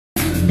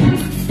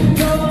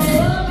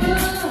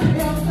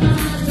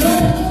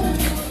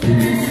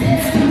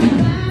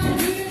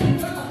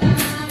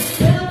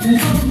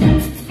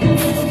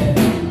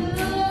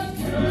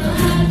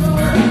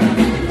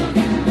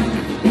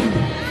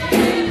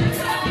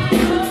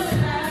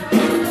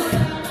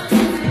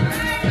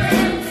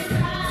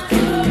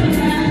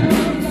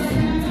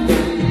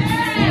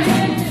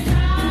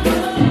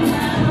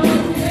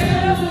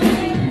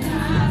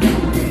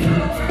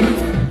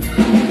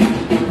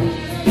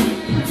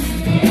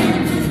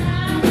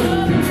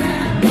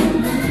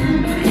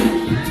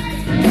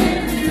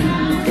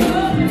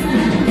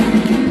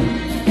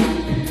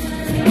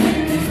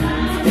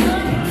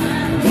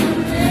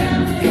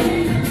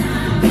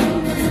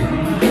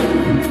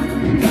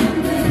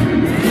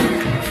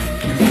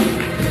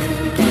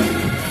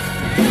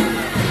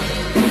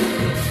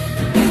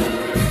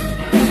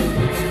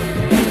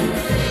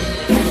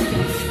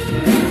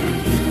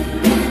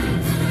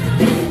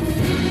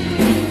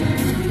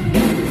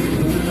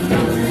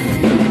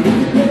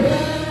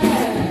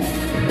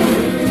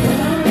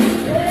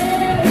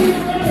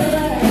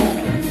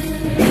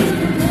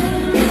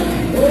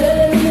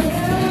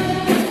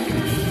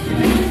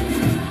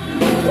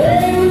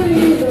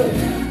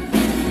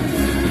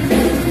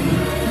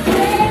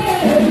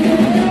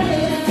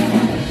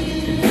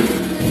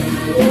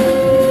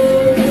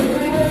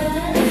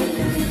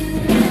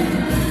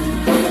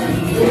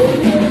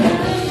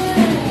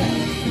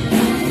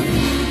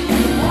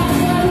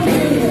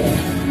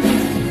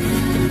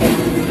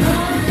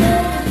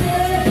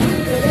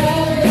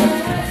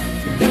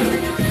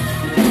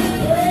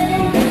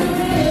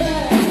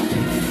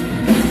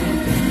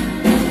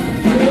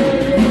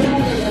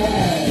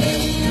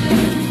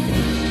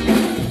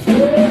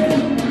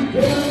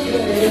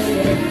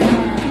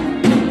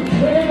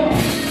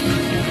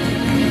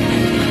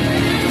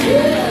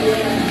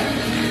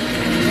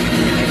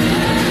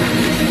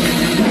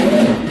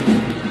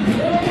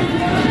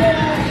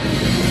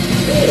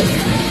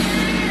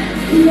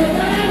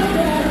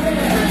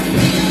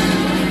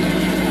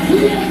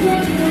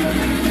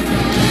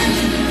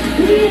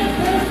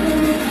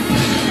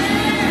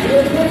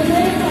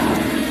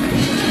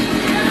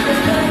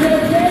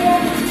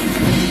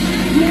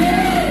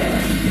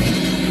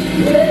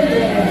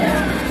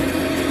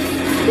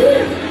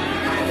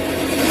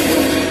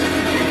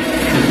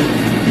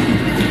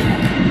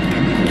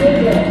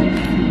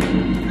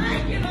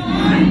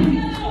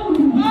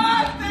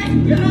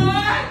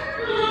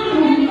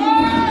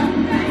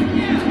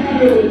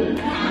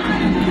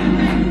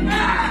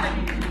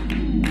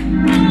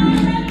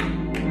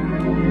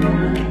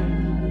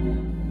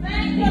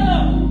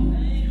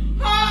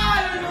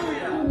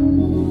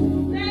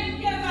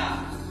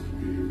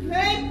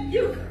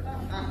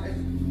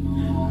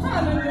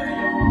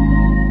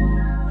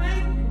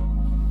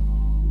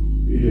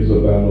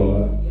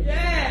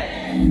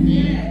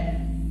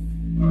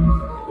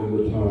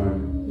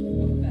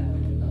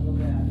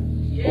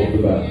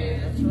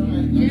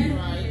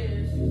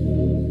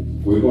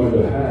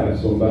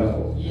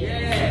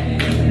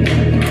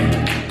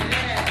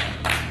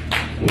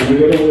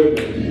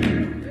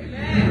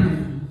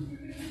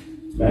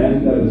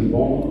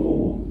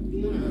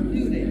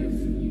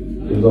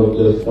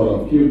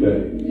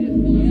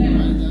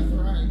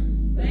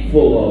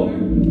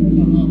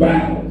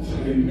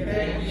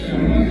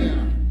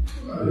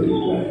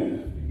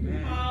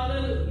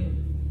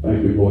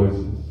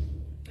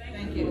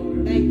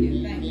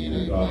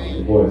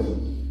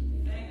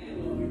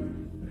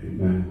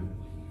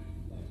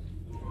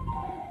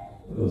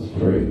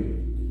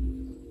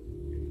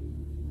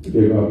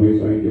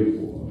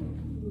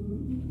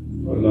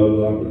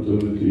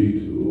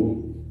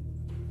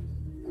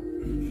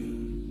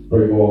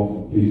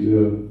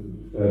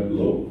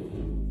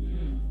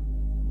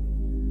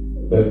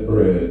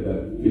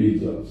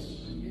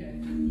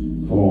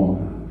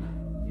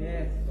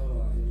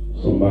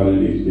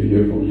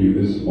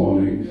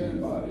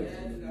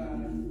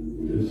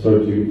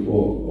Searching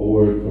for a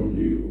word from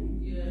you.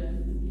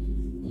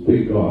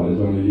 Speak, God, as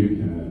only you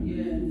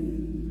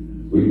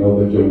can. We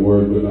know that your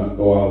word will not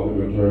go out and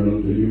return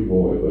unto you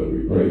void, but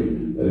we pray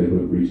that it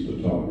would reach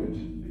the target.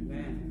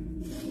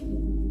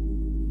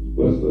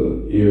 Bless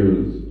the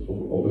ears,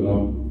 open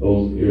up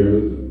those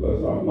ears, and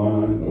bless our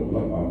mind, open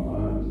up our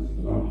minds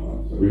and our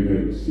hearts, so we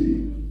may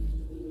receive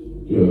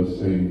your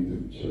saying to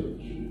the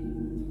church,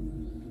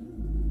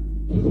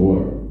 to the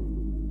world.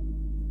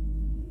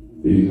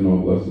 These and all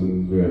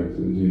blessings we ask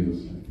in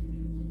Jesus' name.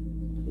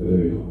 Let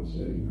everyone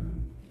say amen.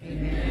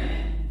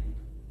 Amen.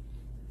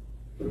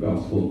 The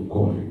Gospel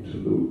according to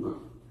Luke,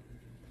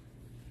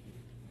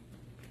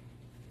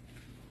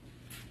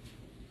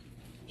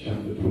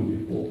 chapter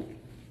 24.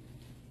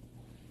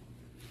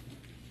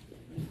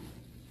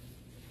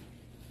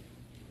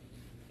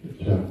 The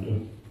chapter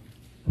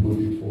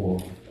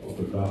 24 of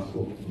the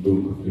Gospel of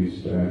Luke. Please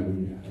stand when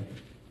you have it.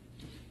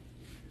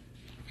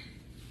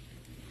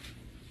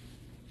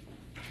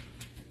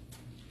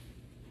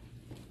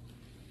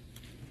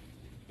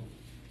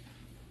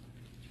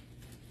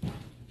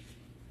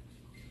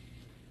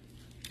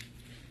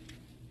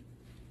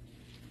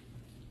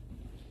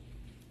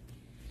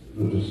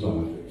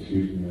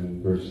 Excuse me,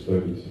 in verse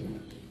 36.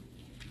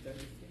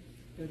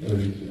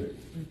 36.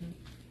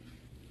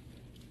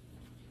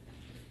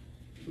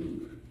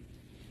 Luke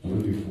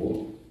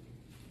 24,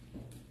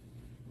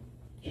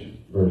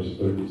 verse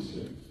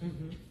 36.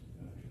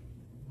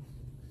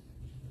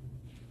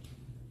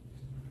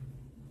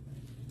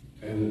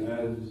 And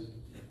as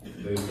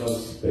they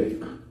thus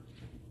spake,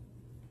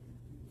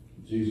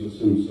 Jesus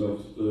himself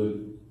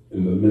stood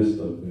in the midst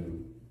of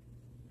them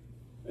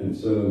and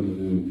said unto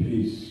them,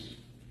 Peace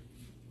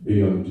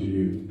be unto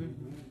you.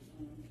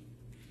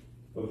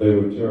 But they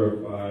were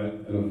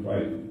terrified and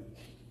affrighted,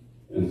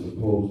 and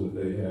supposed that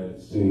they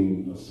had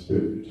seen a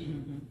spirit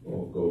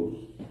or a ghost.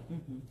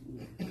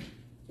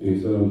 And he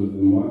said unto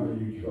them, Why are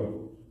you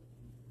troubled?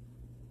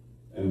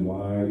 And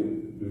why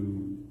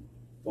do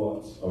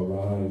thoughts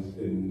arise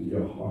in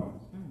your heart?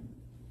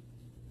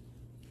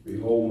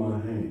 Behold my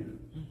hand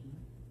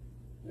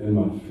and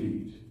my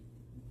feet,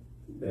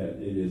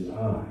 that it is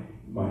I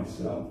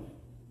myself.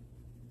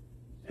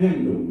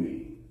 Handle me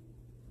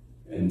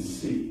and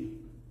see,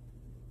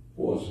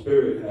 for a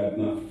spirit hath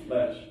not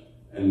flesh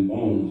and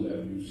bones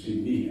as you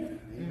see me have.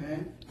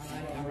 Amen.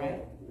 All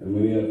right. And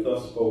when he had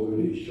thus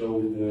spoken, he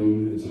showed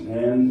them his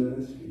hands and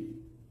his feet.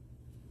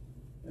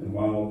 And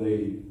while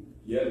they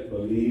yet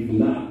believed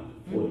not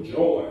for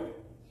joy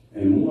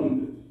and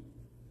wondered,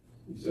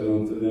 he said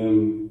unto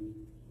them,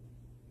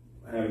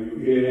 Have you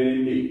here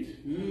any meat?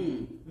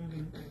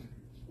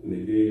 And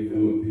they gave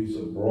him a piece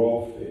of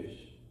raw fish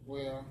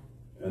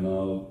and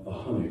a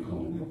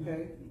honeycomb.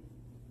 Okay.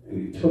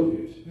 And he took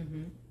it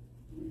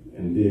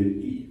and did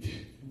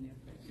eat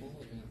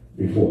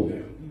before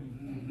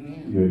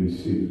them. You may be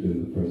seated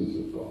in the presence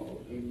of God.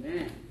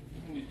 Amen.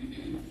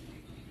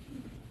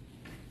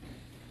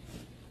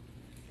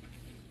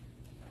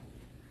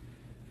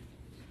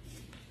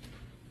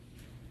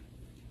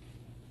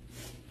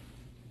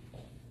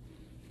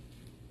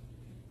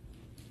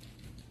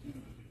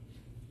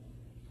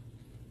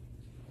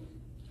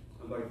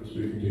 I'd like to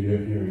speaking to your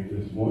hearing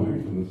this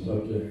morning from the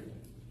subject,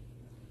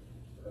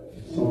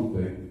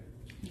 something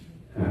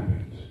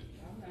happened.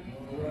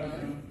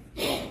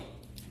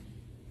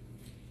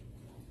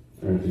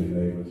 Turn to your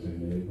neighbor and say,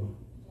 neighbor,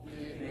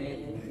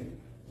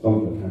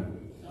 something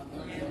happened.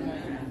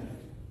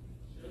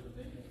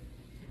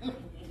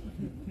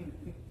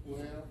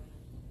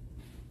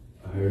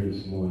 I heard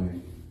this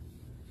morning,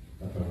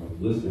 after I was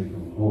listening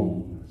from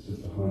home,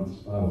 Sister Hunt's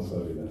Bible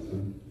study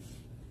lesson,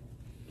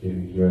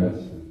 getting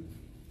dressed, and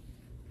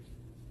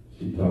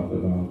she talked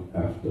about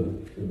after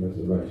the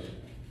resurrection.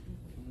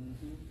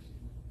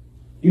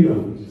 You know,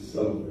 we just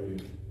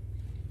celebrated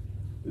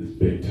this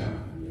big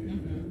time. We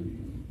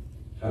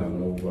have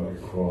an old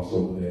rugged cross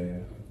over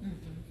there.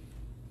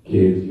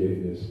 Kids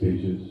gave their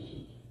speeches.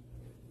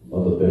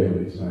 Mother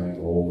Bailey sang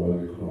Old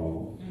Rugged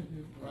Cross.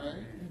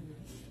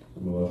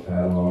 Some of us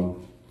had on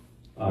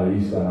our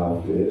Easter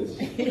outfits.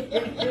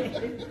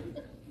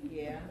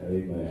 Yeah.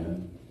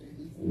 Amen.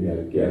 We had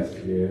a guest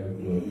here.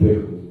 Little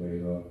Pickles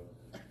made her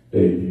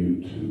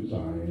debut to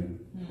Zion.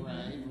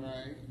 Right.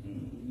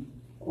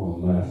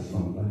 On last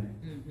Sunday.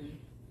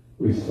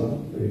 We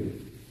celebrated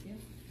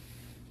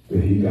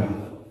that he got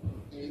up.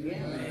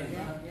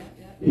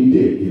 He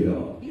did get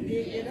up.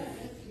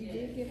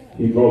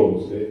 He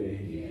rose, didn't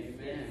he?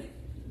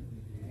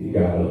 He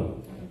got up.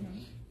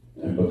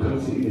 And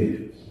because he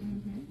lives,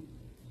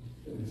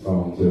 the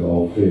song said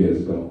all fear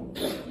is gone.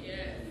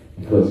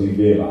 Because he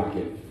did, I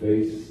can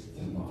face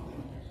tomorrow.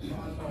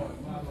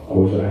 I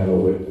wish I had a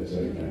witness,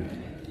 amen.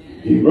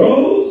 He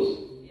rose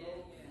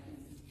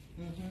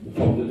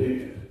from the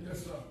dead. Yes,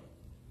 sir.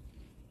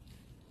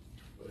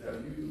 But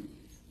have you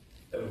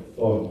ever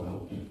thought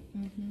about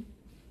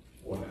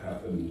what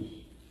happens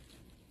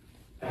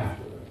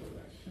after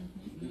resurrection?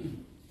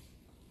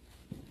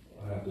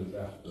 What happens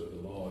after the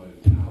Lord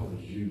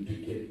empowers you to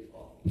get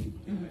up?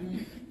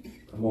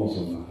 Come on,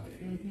 somebody.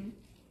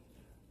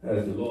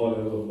 Has the Lord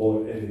ever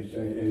brought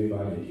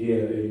anybody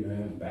here,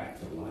 amen, back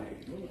to life?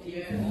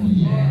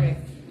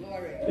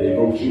 Glory. They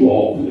wrote you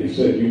off. They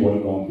said you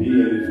weren't going to be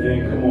anything.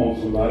 Come on,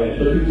 somebody.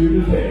 Look at you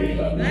today.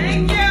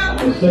 Thank you. I'm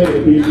going to say it,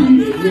 BB.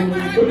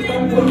 Look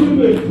back what you've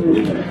been through.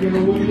 Is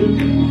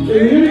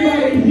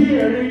anybody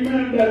here,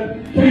 amen, that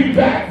came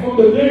back from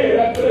the dead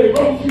after they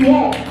wrote you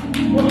off?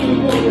 Whether it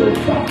was a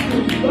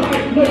doctor's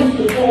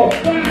diagnosis or a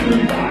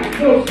family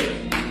diagnosis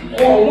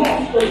or a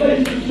lost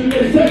relationship,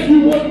 they said you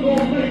wasn't going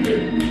to make it.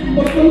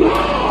 But the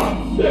Lord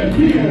stepped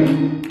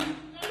in.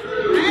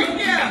 Thank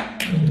you.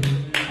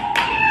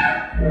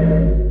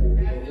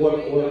 What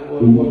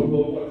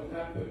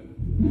happened?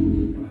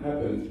 What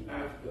happens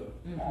after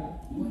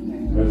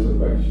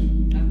resurrection?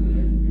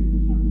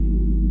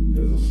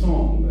 There's a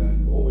song that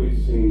always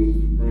seems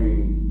to bring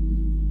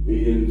me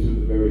into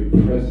the very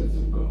presence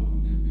of God.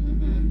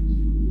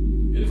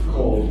 It's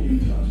called You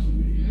Touch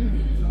Me.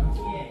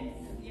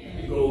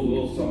 It goes a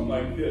little something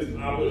like this. I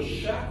was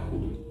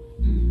shackled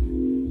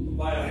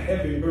by a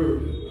heavy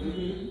burden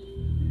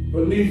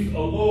beneath a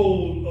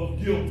load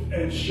of guilt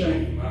and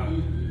shame.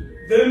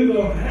 Then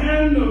the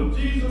hand of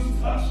Jesus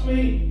touched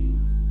me,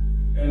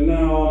 and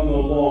now I'm no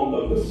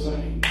longer the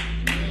same.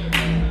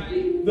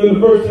 Then the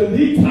verse said,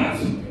 he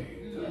touched me.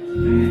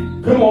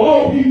 Come on,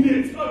 oh, he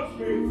did touch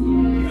me.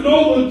 And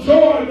oh, the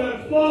joy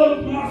that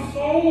floods my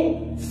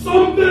soul,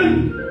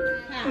 something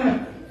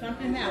happened.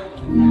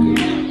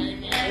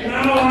 And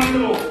now I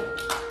know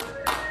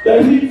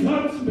that he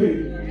touched me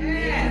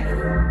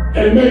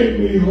and made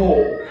me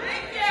whole.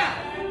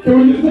 Can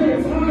we just take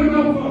a time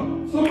out for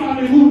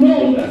somebody who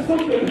knows that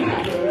something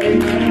happened?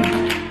 Amen.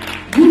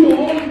 You will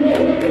all know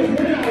that was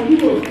hell. You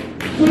were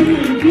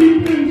sinking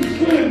deep in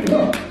sin,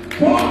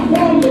 far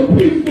from the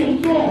peaceful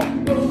storm.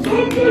 But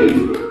something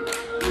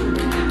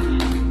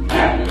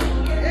happened.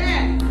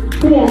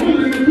 Come on,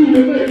 listen to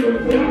your neighbor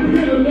and say, I'm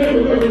here to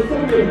neighbor because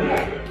something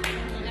happened.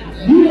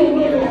 You don't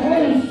know the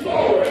whole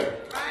story.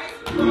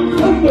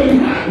 Something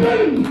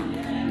happened.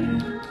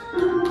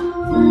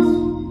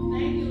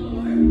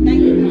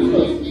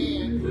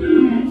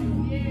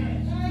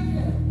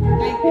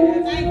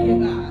 Thank you,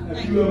 God.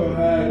 Have you ever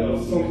had a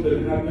something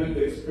happened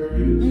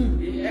experience?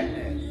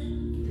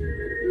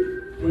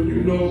 When you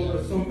know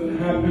that something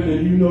happened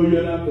and you know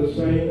you're not the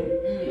same?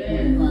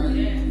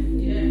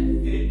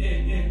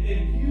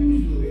 It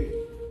usually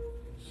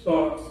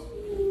starts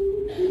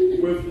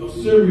with a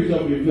series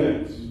of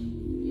events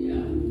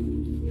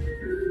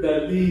that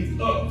leads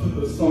up to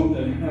the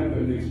something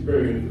happened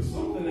experience. The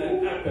something that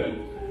happened,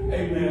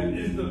 amen,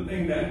 is the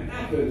thing that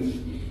happens.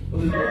 But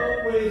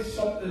there's always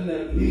something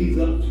that leads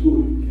up to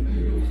it.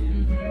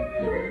 I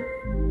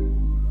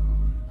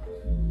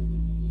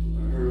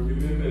heard you in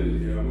a minute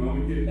here. I'm going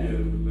to get there.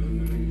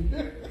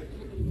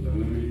 Let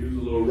me use a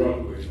little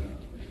runway now.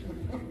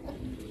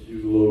 Let's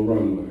use a little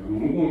runway. I'm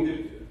going to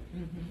get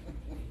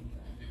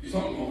there.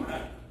 Something going to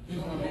happen.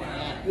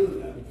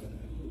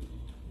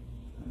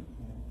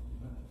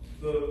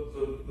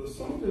 The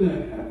something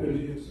that happened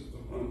here,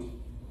 Sister Hunt,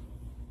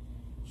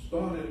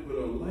 started with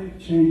a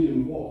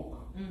life-changing walk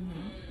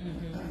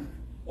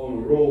on a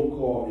road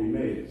called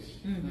Emmaus.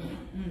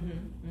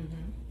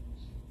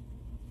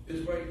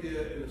 It's right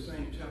there in the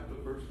same chapter,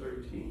 verse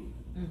 13.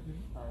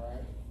 All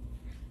right.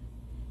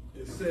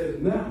 It says,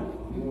 now,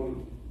 I'm going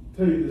to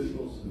tell you this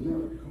little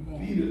scenario.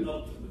 Lead it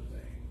up to the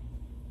thing.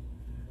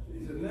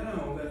 He said,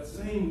 now, that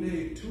same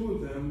day, two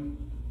of them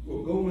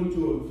will go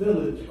into a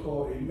village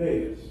called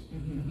Emmaus,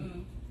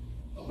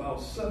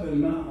 about 7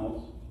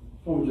 miles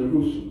from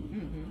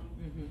Jerusalem.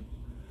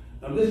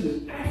 Now, this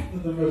is after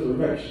the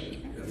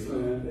resurrection. Yes,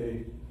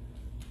 sir.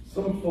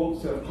 Some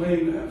folks have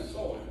claimed to have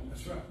saw him.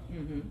 That's right.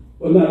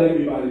 Well, not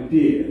everybody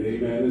did,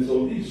 amen. And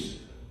so these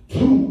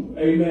two,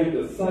 amen,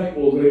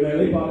 disciples, amen,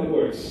 they probably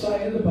were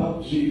excited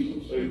about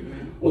Jesus. They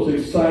was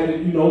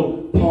excited, you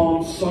know,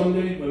 Palm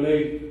Sunday when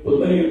they were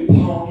laying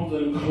palms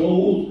and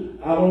clothes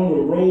out on the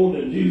road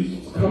and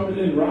Jesus was coming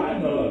in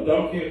riding on a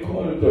donkey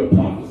according to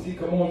prophecy.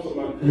 Come on,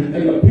 somebody.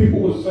 And the people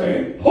were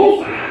saying,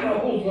 Hosanna,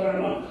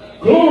 Hosanna,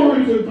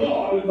 glory to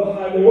God in the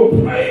high. They were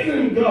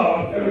praising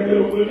God. Can I get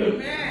a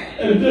witness?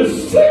 And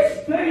just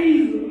 6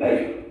 days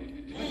later,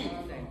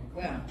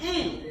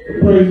 the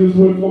praises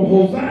went from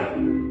Hosanna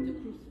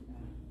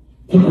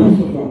to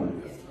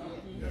crucifying.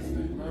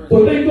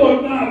 But they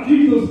thought, nah,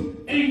 Jesus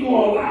ain't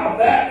going to allow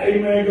that,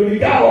 amen, because he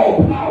got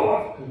all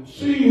power.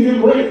 Seen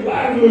him raise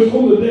Lazarus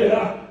from the dead.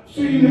 I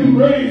seen him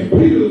raise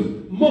Peter's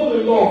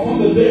mother-in-law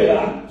from the dead.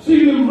 I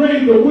seen him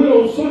raise the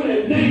widow's son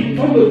at Nain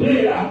from the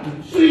dead.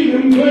 I seen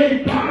him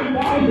raise blind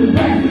bodies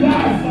back his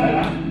eyesight.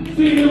 I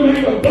seen him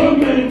make a dumb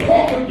man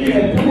talk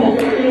again. Come on,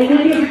 can I get a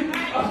witness?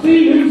 I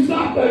seen him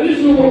stop that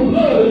issue of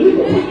blood. You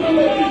can put that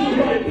little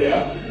issue right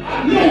there.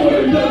 I know what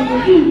it does for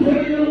you. Can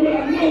I get a witness?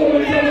 I know what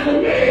it does for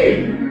me.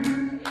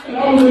 And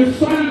I was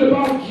excited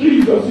about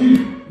Jesus. He's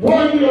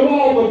worthy of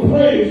all the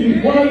praise.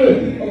 He's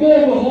worthy of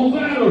all the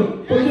Hosanna.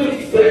 But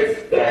just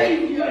 6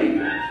 days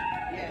later,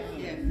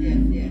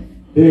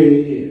 there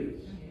he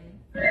is,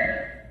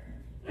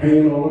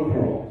 hanging on a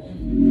cross,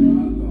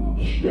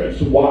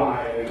 stretched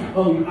wide and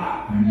hung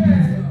high.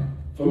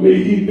 For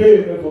me, he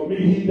lived, and for me,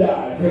 he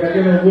died. Can I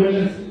get a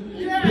witness?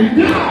 He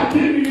died.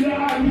 Didn't he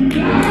die? He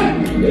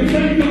died. They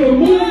say to the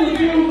moon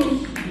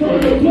refused to turn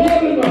the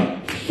blood and the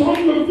sun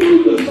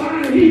refused to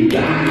sign. He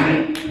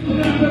died.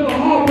 And after the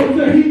Harper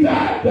said he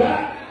died.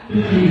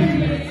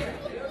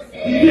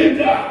 He did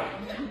die.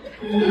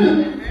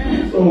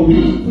 So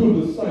these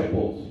two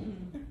disciples,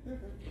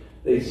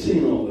 they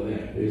seen all of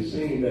that. They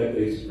seen that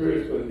their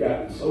spirits had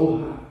gotten so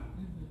high.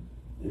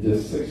 And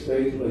just 6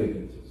 days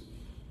later,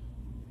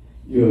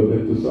 you ever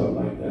been through something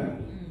like that?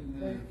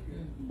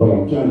 But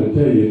I'm trying to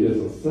tell you, it's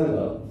a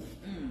setup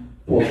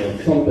for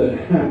the something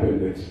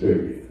happened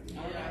experience.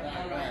 All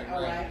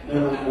right.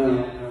 Now,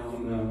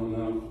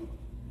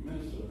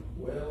 Minister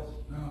Wells,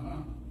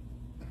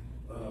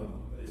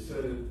 they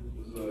said it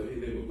was,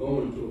 they were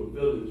going to a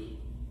village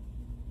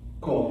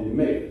called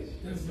Emmaus.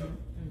 Yes, sir.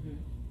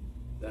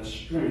 That's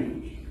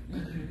strange.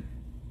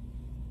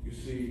 You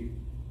see,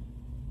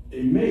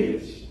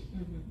 Emmaus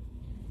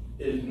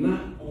is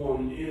not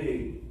on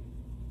any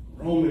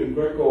Roman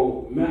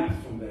Greco maps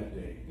from that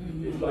day.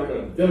 It's like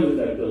a village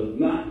that does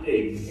not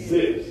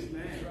exist.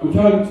 I'm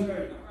trying to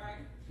tell you,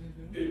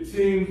 it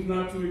seems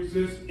not to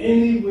exist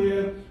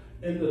anywhere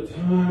in the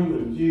time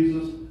when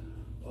Jesus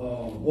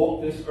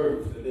walked this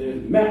earth.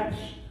 There's maps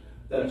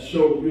that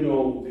show, you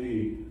know,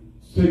 the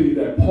city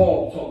that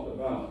Paul talked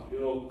about, you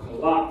know,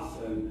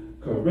 Colossus and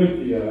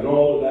Corinthia and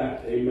all of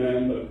that,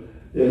 amen. But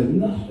there's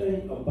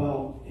nothing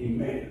about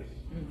Emmaus.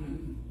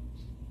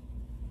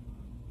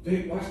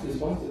 Watch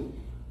this.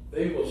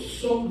 They were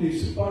so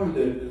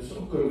despondent and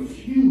so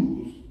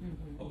confused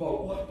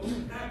about what was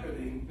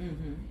happening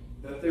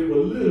that they were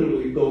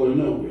literally going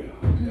nowhere.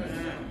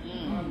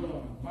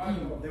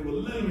 They were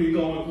literally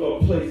going to a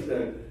place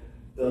that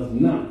does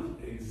not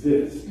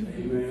exist.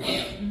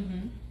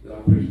 Amen. Did I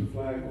preach the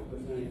flag off the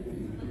thing?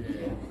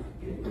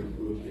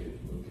 Okay.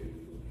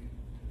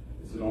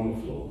 Is it on the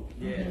floor?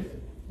 Yes.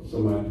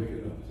 Somebody pick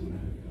it up.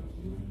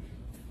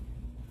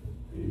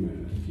 Amen.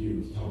 As he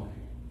was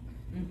talking.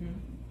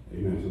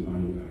 Amen.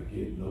 Somebody you gotta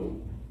get low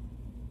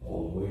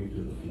all the way to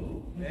the floor.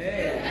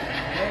 Hey.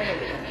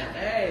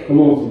 Come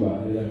on,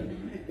 somebody.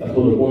 That's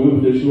what the woman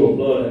with the issue of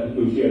blood had to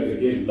do. She had to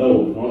get low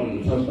in order to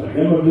touch the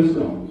hem of his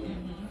garment.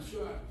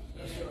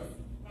 That's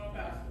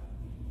right.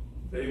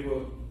 They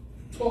were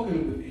talking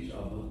with each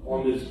other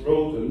on this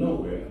road to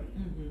nowhere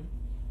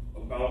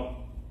about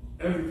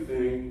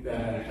everything that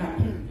had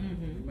happened.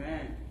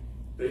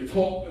 They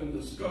talked and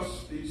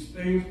discussed these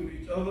things with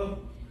each other,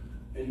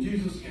 and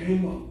Jesus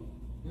came up.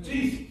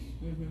 Jesus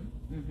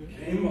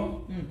came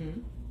up,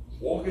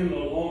 walking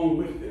along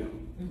with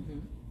them.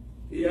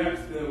 He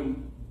asked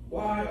them,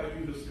 why are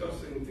you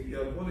discussing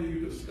together? What are you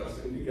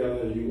discussing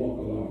together as you walk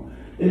along?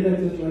 Isn't that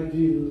just like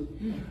Jesus?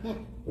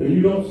 When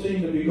you don't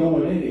seem to be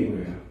going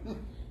anywhere,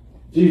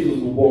 Jesus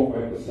will walk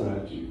right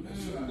beside you.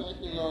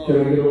 Can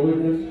I get a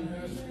witness?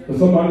 Because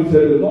somebody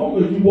said, as long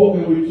as you're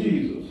walking with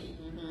Jesus,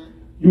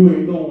 you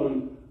ain't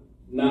going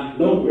not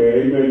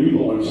nowhere, amen, you're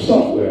going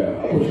somewhere.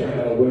 I wish I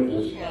had a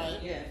witness.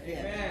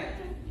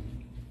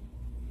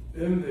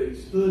 Then they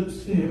stood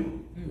still.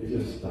 They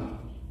just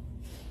stopped.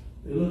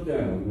 They looked at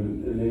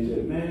him and they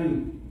said,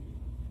 man,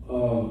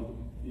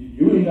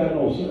 You ain't got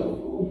no cell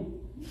phone.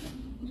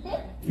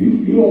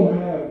 You don't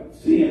have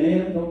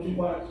CNN, don't you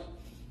watch?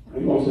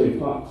 I'm going to say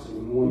Fox. I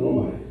don't want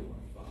nobody.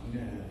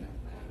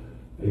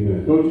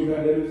 Amen. Don't you got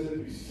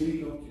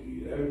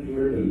MSNBC? Haven't you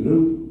heard the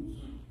news?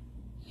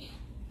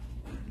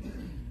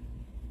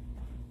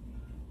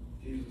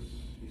 Jesus,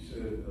 he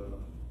said,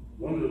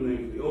 one of the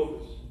names,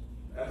 Cleophas,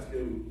 asked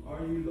him,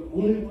 are you the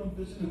only one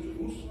visiting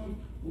Jerusalem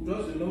who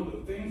doesn't know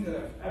the things that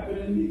have happened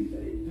in these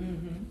days?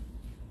 Mm-hmm.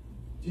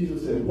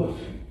 Jesus said, what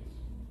things?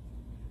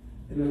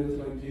 And then it's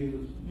like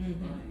Jesus,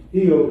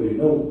 he already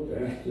knows the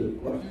answer to the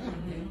question.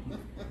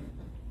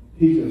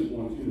 He just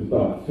wants you to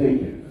start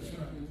thinking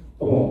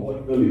about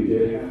what really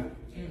did happen.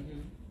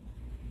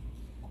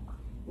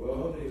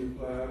 Well, they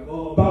replied,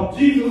 well, about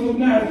Jesus of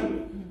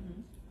Nazareth.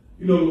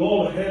 You know,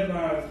 all the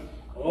headlines,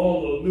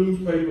 all the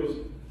newspapers,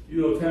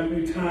 you know,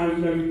 Times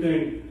and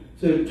everything,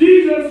 said,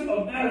 Jesus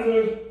of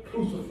Nazareth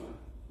crucified.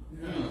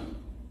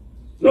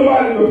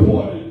 Nobody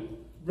reported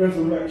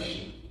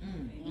resurrection.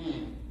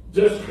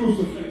 Just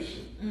crucifixion.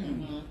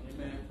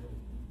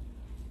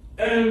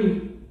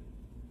 And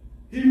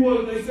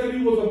they said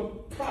he was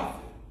a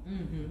prophet.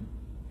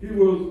 He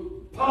was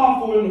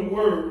powerful in the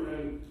word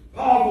and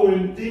powerful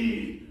in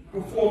deed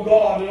before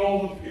God and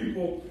all the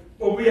people.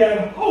 But we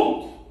had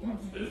hope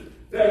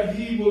that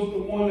he was the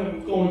one that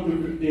was going to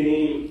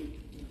redeem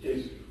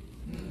Israel.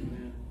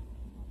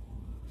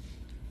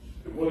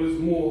 And what is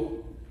more,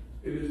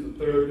 it is the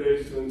third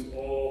day since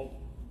all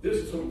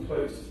this took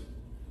place.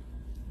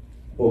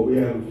 But we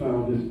haven't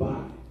found his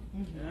body.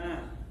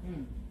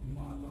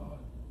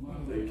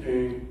 They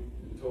came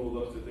and told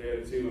us that they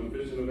had seen a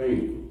vision of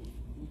angels.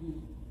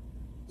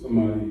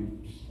 Somebody,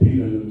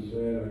 Peter and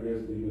said, I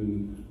guess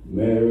even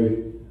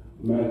Mary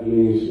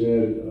Magdalene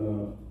said,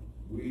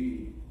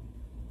 we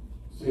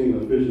seen a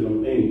vision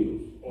of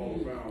angels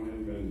all around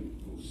him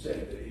and who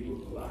said that he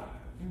was alive.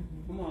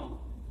 Come on.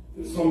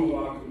 And some of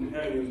our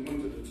companions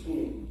went to the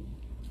tomb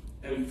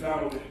and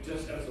found it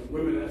just as the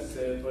women had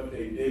said, but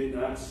they did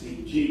not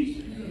see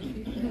Jesus.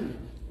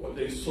 What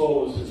they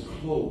saw was his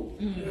clothes.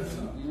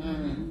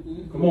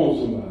 Come on,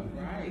 somebody.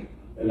 Right.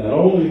 And not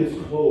only his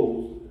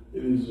clothes,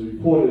 it is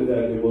reported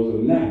that there was a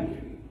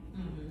napkin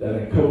that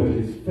had covered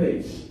his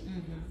face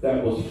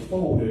that was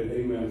folded,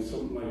 amen,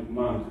 something like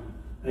my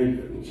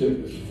handkerchief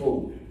is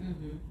folded.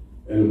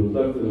 And it was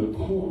left in a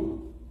corner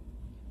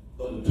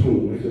of the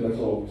tomb. They said that's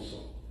all we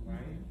saw.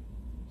 Right.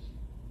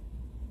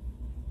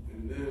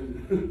 And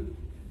then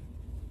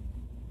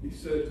he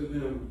said to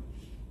them,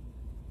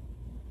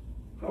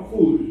 how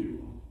foolish you are.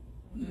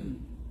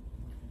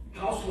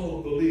 How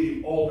slow to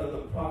believe all that the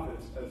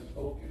prophets have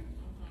spoken.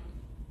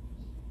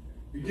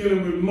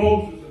 Beginning with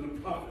Moses and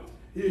the prophets,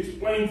 he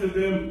explained to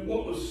them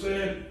what was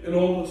said in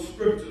all the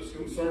scriptures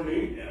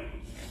concerning him.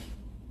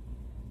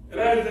 And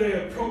as they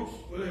approached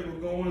where they were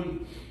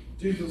going,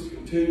 Jesus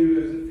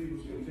continued as if he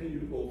was continuing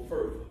to go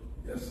further.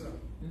 Yes, sir.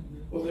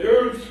 Well, they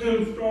urged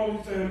him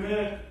strongly, saying,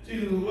 man,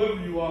 Jesus, whoever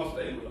you are,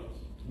 stay with us.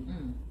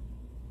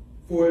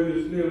 For it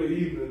is nearly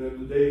evening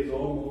and the day is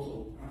almost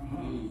over.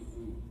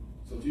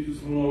 So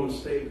Jesus went on to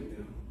stay with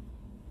them.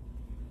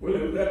 When he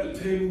was at the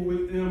table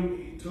with them,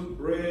 he took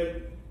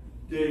bread,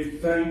 gave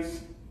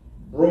thanks,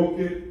 broke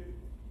it,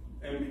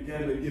 and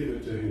began to give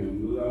it to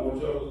him. I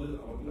want y'all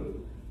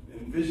to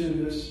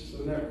envision this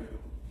scenario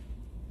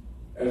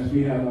as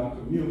we have our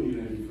communion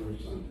every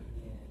first Sunday.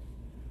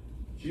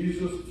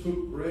 Jesus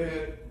took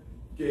bread,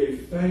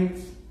 gave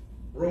thanks,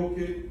 broke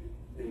it,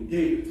 and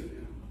gave it to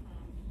them.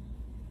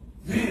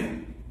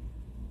 Then,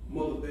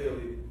 Mother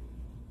Bailey,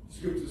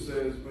 Scripture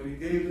says, when he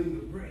gave them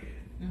the bread,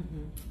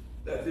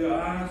 that their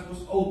eyes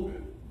was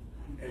open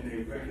and they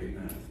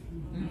recognized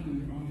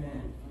him.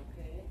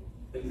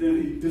 And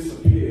then he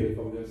disappeared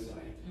from their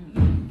sight.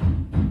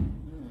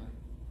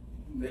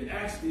 They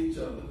asked each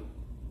other,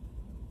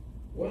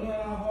 was not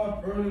our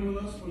heart burning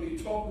with us when he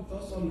talked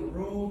with us on the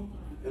road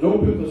and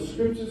opened the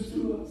scriptures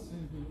to us?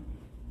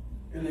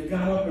 And they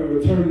got up and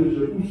returned to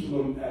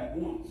Jerusalem at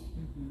once.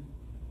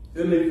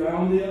 Then they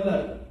found the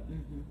 11,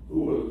 who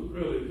was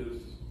really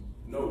just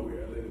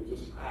nowhere. They were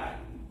just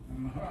hiding.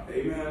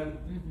 Amen.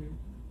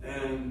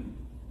 And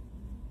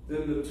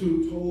then the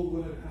two told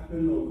what had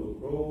happened on the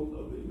road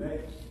of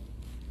Emmaus,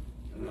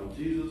 and how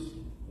Jesus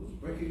was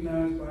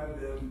recognized by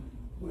them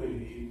when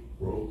he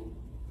broke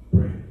the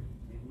bread.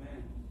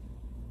 Amen.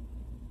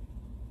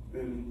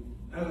 And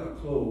as I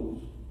close,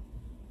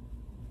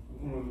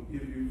 I want to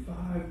give you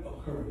 5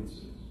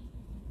 occurrences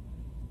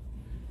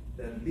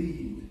that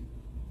lead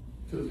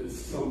to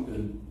this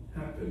something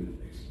happened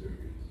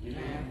experience.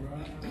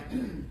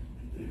 Amen.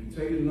 If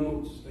you're taking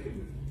notes, stay with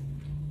me.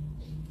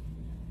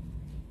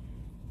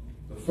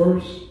 The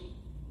first,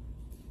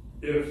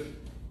 if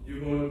you're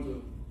going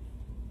to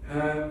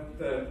have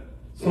that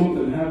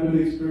something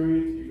happen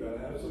experience, you got to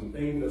have some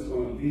things that's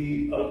going to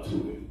lead up to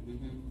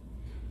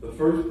it. The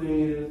first thing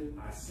is,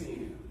 I see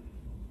him.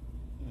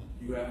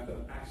 You have to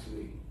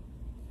actually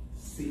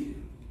see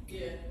him.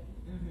 Yeah.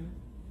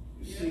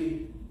 You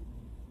see,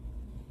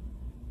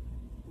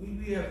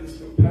 we have this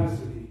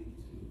capacity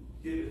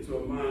to get into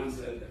a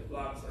mindset that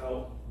blocks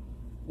out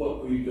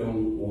what we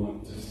don't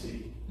want to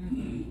see.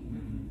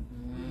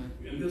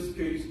 In this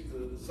case,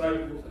 the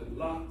disciples had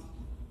locked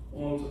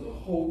onto the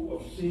hope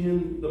of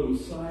seeing the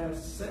Messiah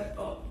set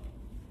up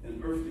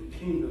an earthly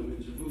kingdom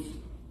in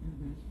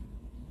Jerusalem.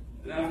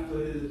 And after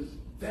his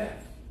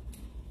death,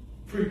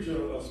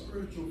 a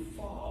spiritual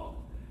fog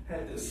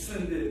had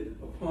descended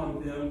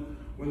upon them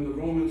when the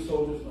Roman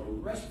soldiers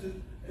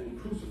arrested and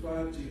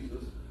crucified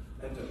Jesus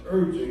at the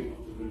urging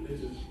of the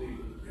religious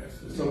leaders.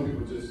 Yes. And some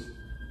people just,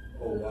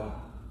 oh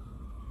wow,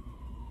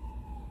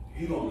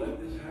 he gonna let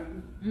this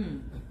happen?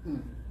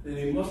 Then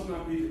he must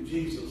not be the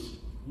Jesus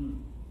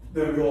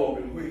that we've all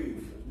been waiting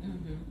for.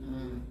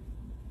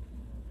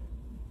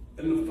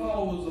 And the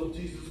followers of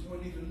Jesus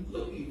weren't even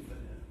looking for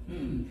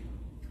him.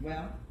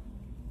 Well,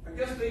 I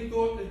guess they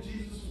thought that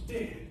Jesus was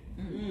dead.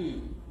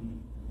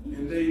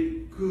 And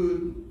they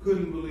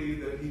couldn't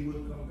believe that he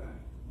would come back.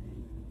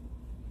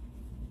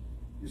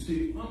 You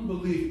see,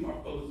 unbelief, my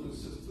brothers and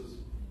sisters,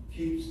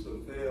 keeps the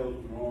veil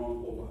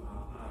drawn over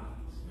our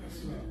eyes. That's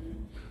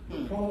right.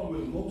 The problem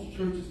with most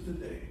churches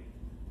today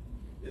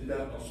is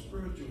that a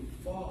spiritual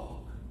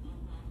fog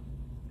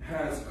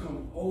has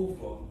come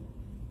over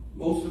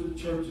most of the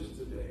churches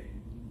today.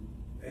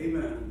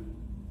 Amen.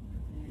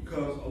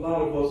 Because a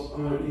lot of us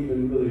aren't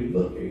even really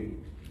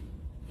looking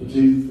for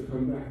Jesus to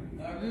come back.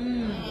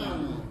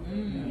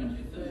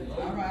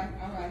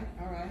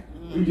 All right.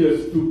 We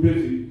just too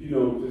busy,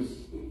 just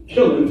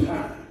killing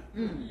time.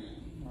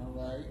 All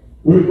right.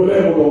 With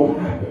whatever going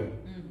to happen.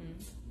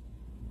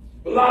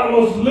 A lot of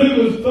us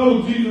live as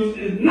though Jesus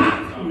is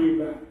not coming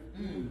back.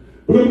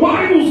 But the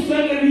Bible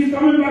said that he's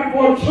coming back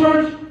for a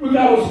church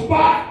without a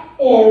spot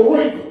or a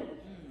wrinkle.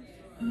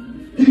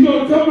 He's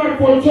going to come back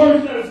for a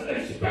church that's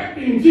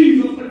expecting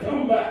Jesus to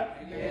come back.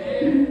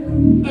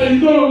 And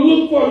he's going to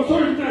look for a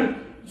church that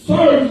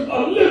serves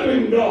a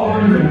living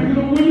God. Can I get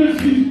a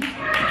witness?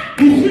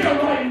 He's here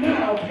right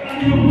now. Can I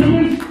get a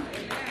witness?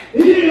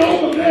 He ain't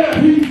over there.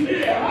 He's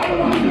here. How do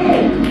I know?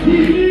 He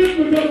lives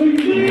because he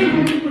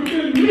lives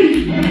within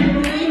me. Can I get a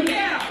witness?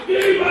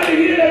 Anybody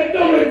here that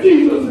know that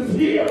Jesus is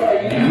here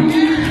right now?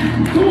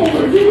 Come on,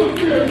 but you was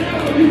here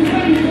now, and he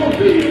said he's going to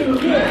be in the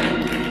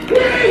middle.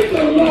 Praise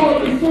the Lord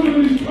in some of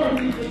these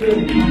churches today.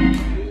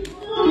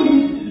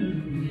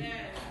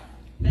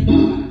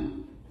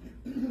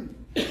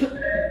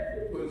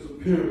 But his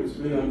appearance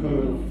may not come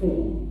in a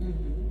form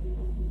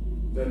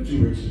that you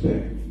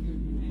expect.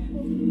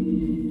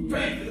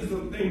 Faith is a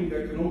thing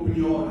that can open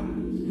your eyes.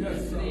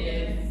 Yes, sir.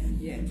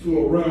 Yes. To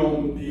a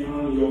realm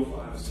beyond your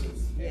five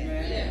senses.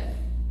 Yes.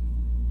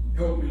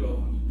 Help me,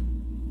 Lord.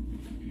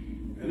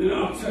 And in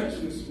our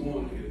text this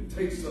morning, it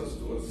takes us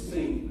to a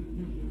scene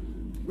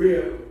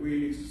where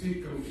we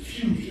see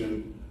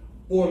confusion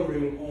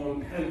bordering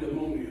on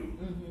pandemonium.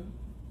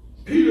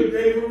 Peter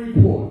gave a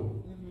report.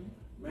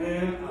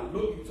 Man, I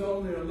looked, you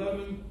told me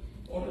 11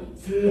 or the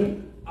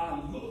 10, I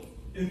looked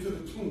into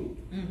the tomb.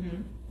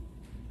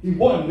 He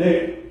wasn't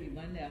there.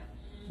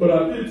 But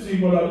I did see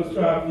what I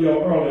described to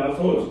y'all earlier. I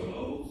saw his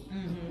clothes.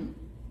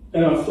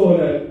 And I saw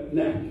that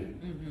napkin.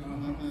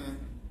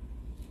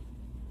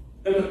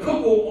 And a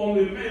couple on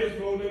the Emmaus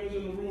Road, they was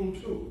in the room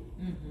too.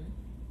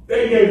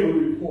 They gave a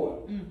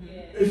report.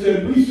 They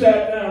said, we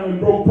sat down and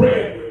broke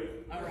bread with him.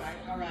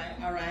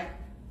 All right.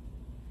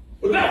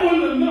 But that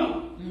wasn't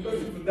enough,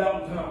 especially for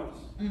doubting Thomas.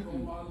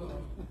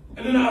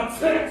 And in our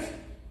text,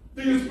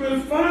 it's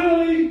been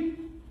finally,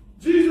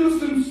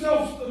 Jesus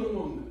himself stood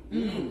among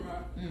them.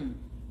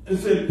 And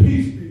said,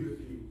 peace be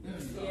with you.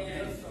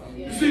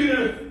 You see,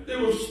 they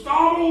were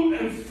startled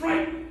and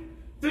frightened,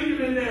 thinking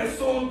that they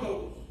saw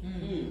ghosts.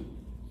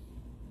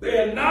 They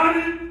had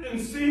nodded in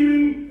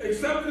seeming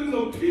acceptance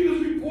of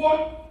Peter's report.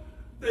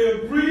 They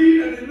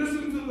agreed and they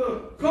listened to the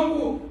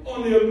couple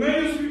on the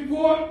Emmaus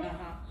report.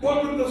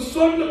 But with the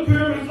sudden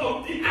appearance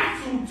of the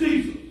actual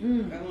Jesus,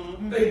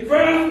 they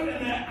grasped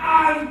and their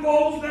eyes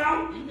bulged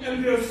out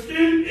and their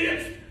skin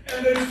itched.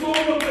 And they saw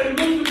what they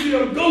looked to be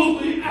a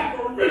ghostly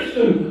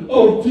apparition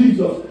of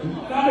Jesus.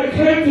 And I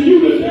declare to you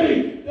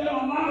today that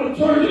a lot of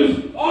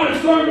churches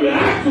aren't serving the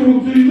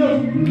actual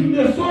Jesus.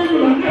 They're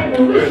serving an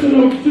apparition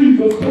of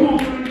Jesus. Come on,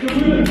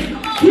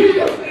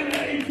 Jesus in the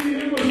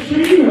ATM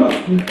machine.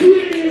 He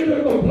ain't here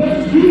to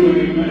bless you,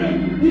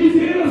 amen. He's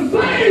here to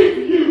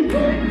save you.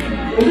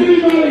 Does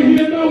anybody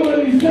here know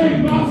that he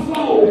saved my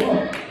soul?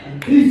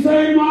 He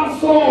saved my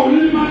soul.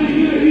 Anybody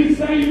here, he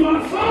saved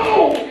my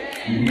soul.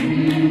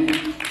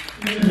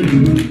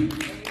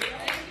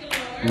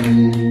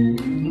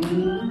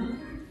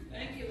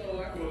 Thank you,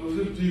 Lord. Well, as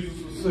if Jesus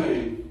was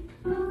saying,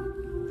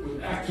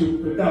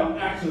 without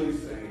actually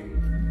saying,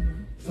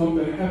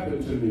 something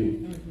happened to me,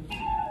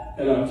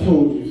 and I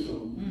told you so.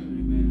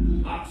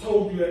 I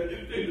told you that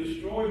if they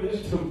destroy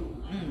this temple,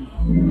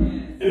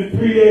 in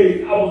 3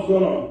 days I was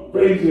going to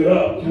raise it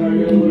up. Can I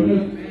get a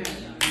witness?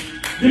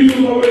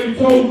 Jesus already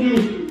told you,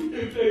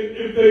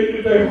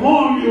 if they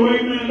harm you,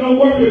 amen, don't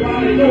worry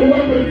about it. No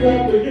weapon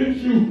formed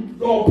against you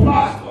gonna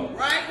prosper.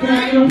 Can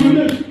I get a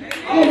witness?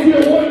 I don't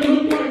care what it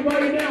looks like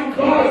right now.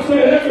 God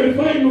said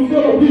everything was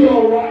gonna be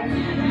all right.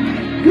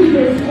 You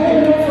just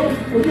hold on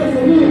for just a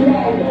little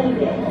while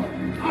longer.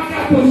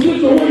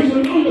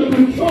 situation under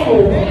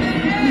control.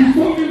 He's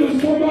talking to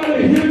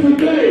somebody here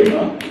today.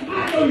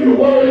 I know you're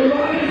worried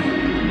about it.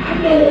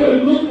 I know what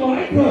it looked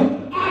like.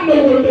 I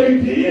know what they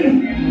did.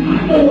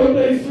 I know what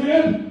they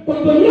said.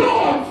 But the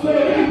Lord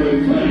said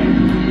everything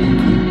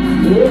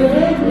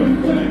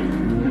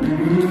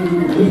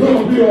is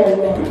going to be all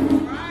right.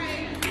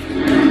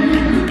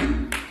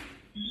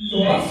 So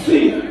I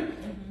see it.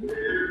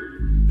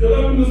 The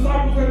 11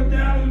 disciples had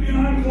gathered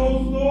behind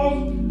closed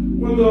doors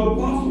when the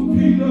Apostle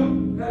Peter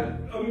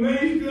had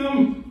amazed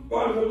them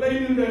by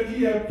relating that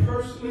he had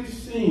personally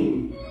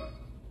seen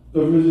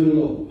the risen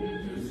Lord.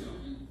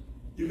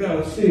 You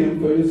got to see him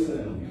for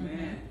yourself.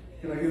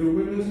 Can I get a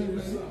witness?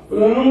 But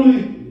not only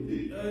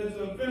is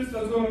events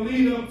that's going to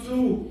lead up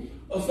to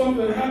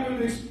something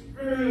happened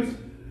experience,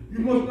 you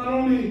must not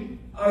only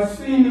I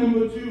seen him,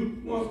 but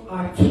you must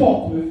I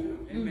talk with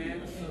him.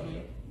 Amen.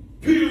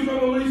 Peter's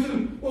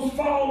revelation was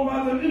followed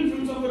by the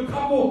entrance of the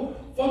couple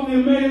from the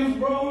Emmaus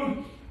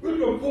Road with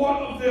the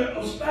report of their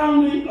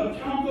astounding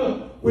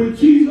encounter with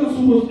Jesus,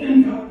 who was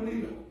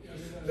incognito.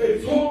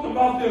 They talked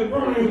about their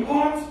burning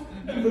hearts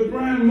and the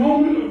grand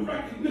moment of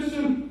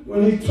recognition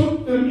when he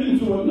took them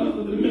into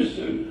another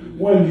dimension,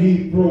 when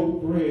he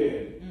broke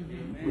bread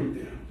with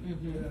them.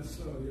 Yes,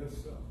 sir. Yes,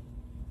 sir.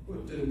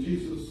 But then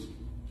Jesus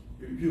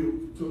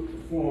rebuked, took the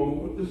form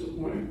of a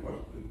disappointing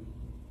question.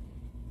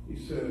 He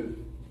said,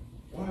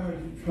 why are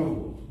you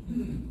troubled?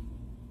 And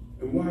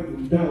why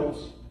do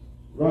doubts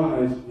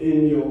rise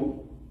in your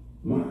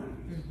mind?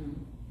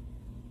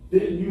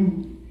 Didn't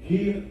you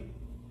hear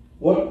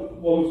what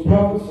was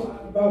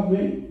prophesied about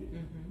me?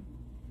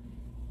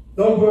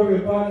 Don't worry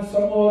about it.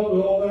 Some of us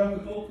will all have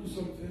to go through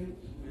some things.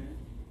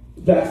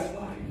 That's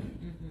life.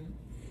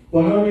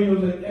 But how many know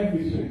that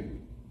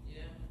everything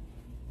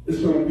is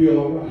going to be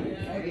all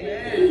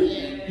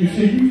right? You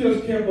see, you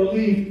just can't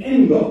believe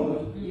in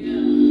God.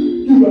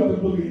 You have to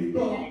believe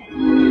God.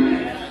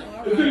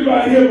 Does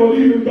anybody here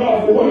believe in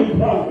God for what he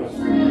promised?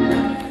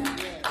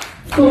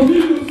 So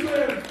Jesus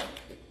said,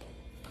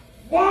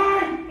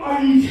 why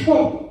are you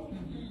troubled?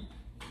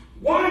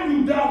 Why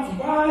do doubts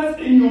rise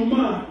in your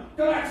mind?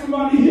 Can I ask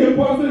somebody here,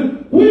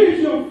 person, where's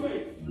your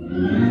faith?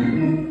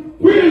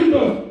 Where's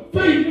the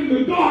faith in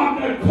the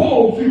God that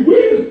called you?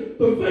 Where's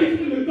the faith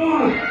in the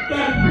God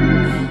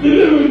that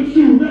delivered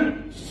you,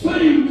 that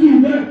saved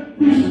you, that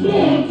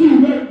restored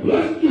you, that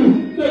blessed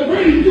you, that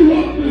raised you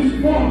up this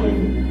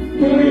morning?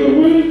 Can I get a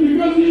witness?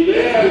 Because he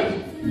lives.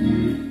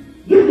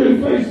 You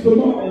can face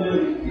tomorrow.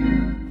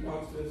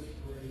 Watch this.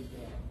 Praise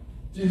God.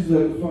 Jesus at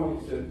the Father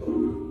said,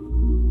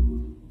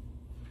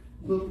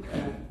 look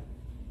at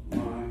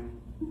my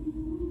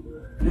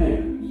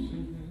hands.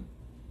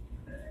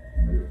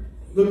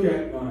 Look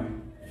at my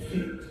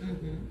feet.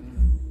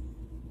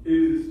 It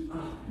is I.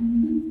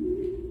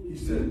 He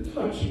said,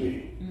 touch me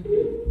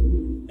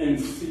and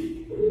see.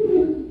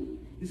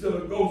 He said, a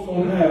ghost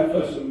don't have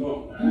flesh and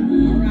bone.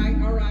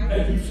 All right.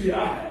 As you see,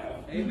 I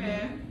have.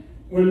 Amen.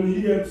 When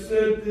he had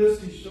said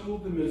this, he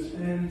showed them his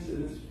hands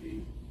and his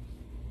feet.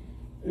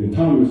 And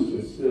Thomas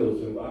just still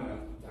said, well, I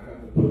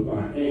got to put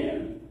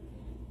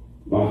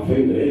my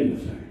finger in the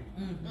thing.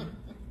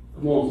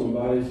 Come on,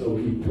 somebody. So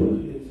he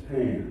put his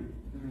hand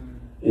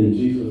in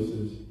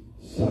Jesus'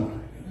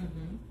 side.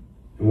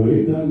 And when he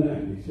done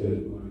that, he said,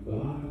 my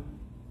God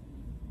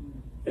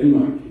and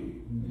my King.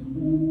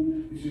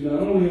 You see, not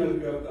only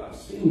have I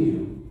seen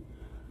him,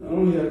 not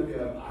only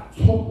have I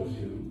talked with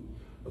him,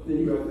 but then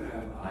you have to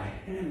have I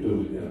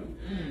handled him.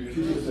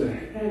 Jesus said,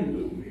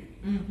 handle me.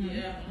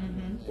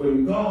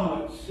 When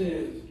God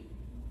says,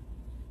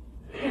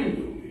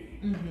 handle me,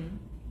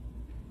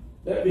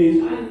 that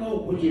means I know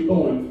what you're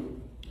going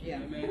through.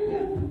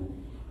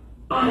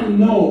 I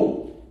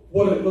know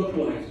what it looks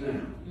like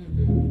now.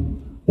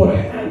 But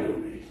handle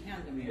me.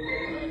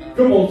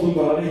 Come on,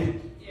 somebody.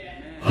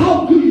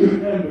 How do you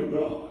handle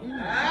God?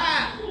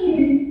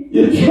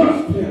 You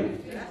trust him.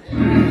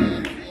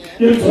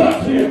 You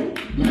touch him.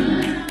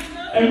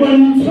 And when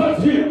you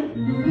touch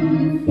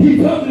him, he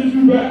touches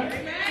you back.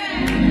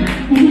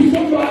 You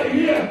somebody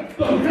here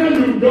to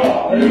handle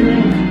God.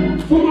 Amen.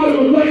 Somebody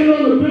was laying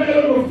on the bed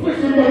of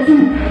affliction, but you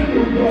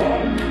handle God.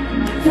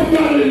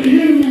 Somebody, the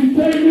enemy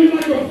came in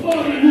like a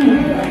flood and you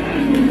have to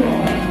handle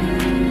God.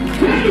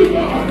 Handle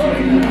God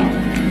right now.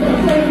 I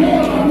say,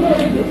 Lord, I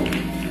love you.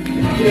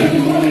 Yes,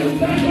 somebody is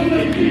standing on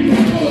their feet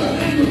and go to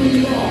handle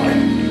God.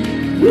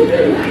 You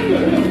can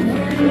handle him.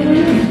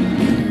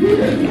 You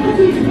can touch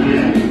his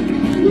hand.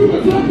 You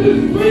can touch his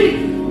feet.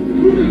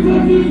 You can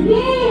touch his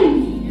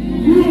wounds.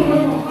 You don't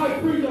have a high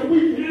priest that we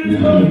can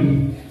handle.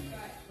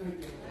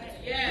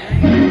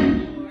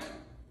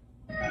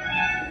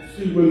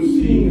 See, when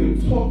seeing and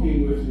talking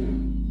with him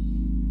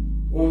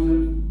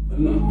wasn't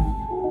enough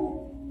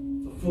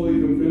to fully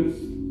convince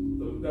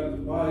that the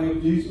body of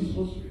Jesus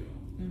was real,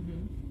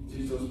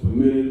 Jesus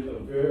permitted a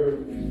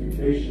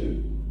verification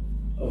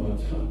of a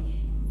touch.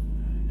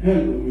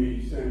 Handle me,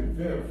 he's saying,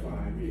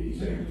 verify me. He's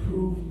saying,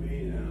 prove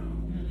me now.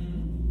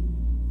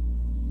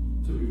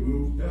 To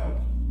remove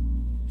doubt,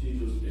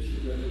 Jesus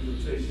issued an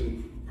invitation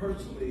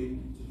personally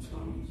to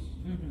Thomas.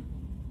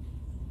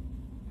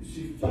 You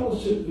see,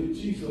 fellowship with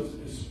Jesus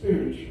is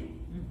spiritual.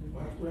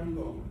 That's where I'm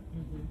going.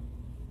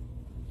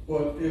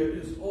 But there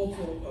is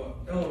also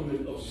an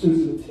element of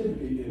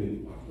sensitivity in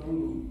it. That's where I'm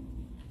going.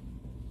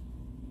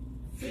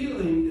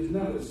 Feeling is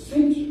not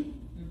essential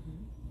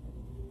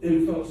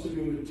in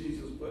fellowshipping with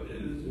Jesus, but it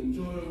is an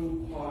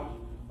enjoyable part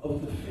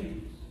of the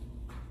faith.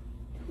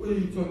 What are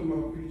you talking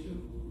about, preacher?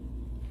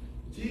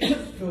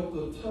 Jesus felt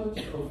the touch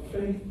of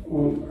faith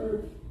on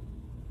earth,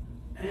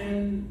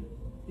 and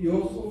he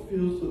also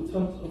feels the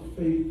touch of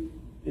faith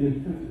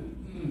in heaven.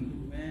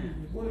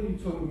 Amen. What are you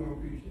talking about,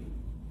 preacher?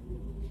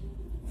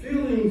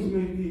 Feelings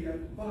may be at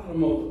the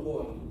bottom of the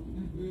order.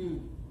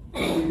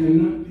 They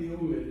cannot be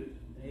omitted.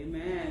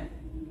 Amen.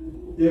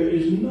 There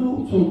is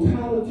no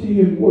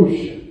totality in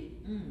worship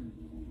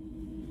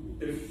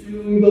if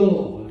feeling the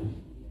Lord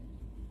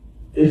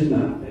is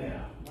not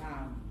there.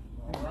 Wow.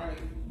 All right.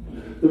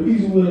 The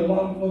reason with a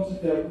lot of us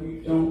is that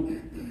we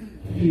don't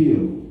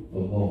feel the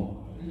Lord.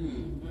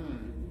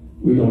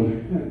 We don't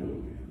handle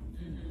him.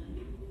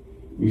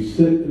 We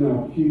sit in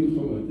our pews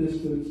from a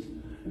distance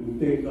and we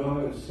think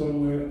God is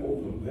somewhere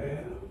over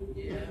there.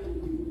 Yeah.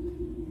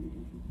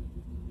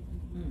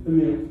 Let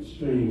me ask a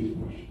strange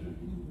question.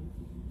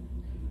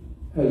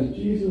 Has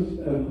Jesus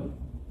ever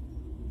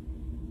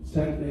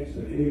sat next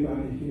to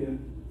anybody here,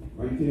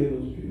 right there in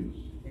those pews?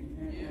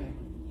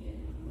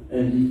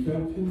 And you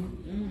felt him?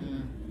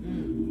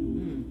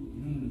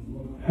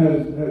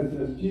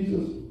 Has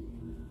Jesus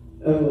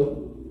ever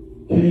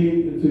came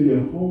into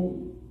your home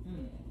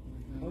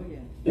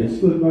and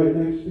stood right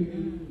next to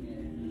you?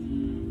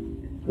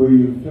 Where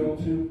you felt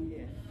him?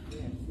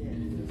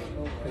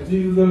 Has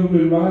Jesus ever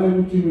been riding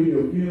with you in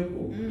your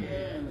vehicle?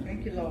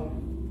 Thank you, Lord.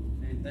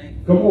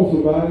 Come on,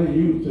 somebody.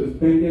 You was just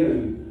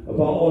thinking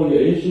about all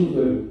your issues,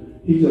 and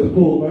he just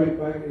pulled right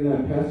back in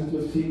that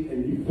passenger seat,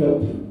 and you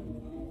felt him.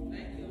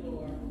 Thank you,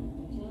 Lord.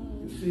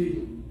 You see,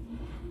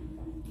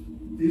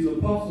 these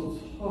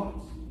apostles'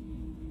 hearts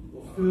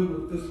were filled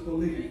with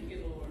disbelief. Thank you,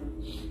 Lord.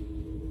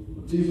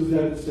 But Jesus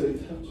had to say,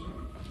 touch me.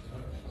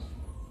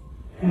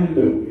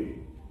 Handle me.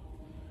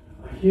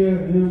 I hear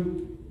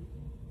him,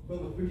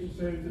 brother preacher,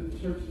 saying to the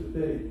church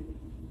today,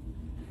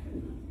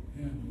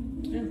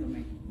 Handle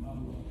me.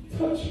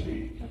 touch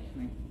me. Touch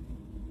me.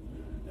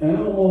 And I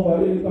don't know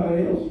about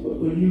anybody else, but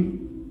when you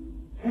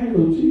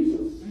handle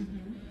Jesus,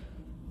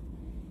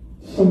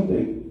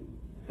 something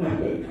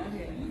happened.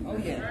 Oh,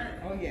 yes.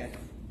 Oh, yes.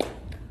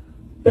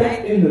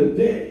 Back in the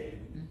day,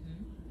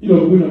 you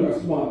know, we don't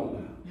got smarter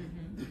now.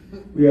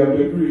 We have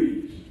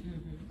degrees.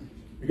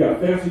 We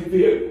got fancy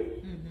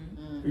vehicles.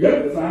 We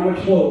got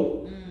designer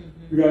clothes.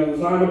 We got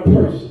designer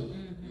purses.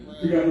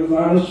 We got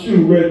designer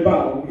shoe, red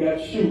bottom. We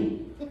got shoes.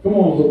 Come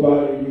on,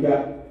 somebody. We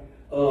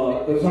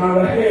got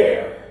designer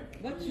hair.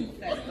 What you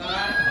say?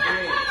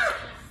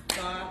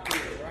 Stop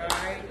it,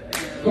 right?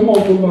 Come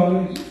on,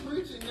 somebody.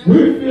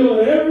 We're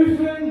feeling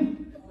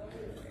everything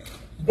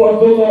but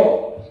the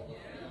Lord.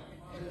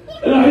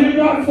 And I hear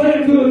God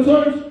saying to the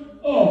church,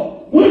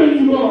 oh, when are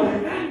you going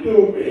to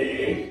handle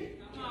me?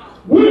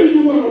 When are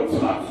you going to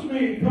touch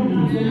me? Come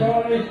on,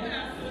 somebody.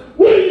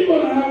 When are you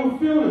going to have a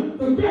feeling?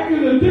 Because back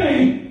in the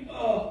day,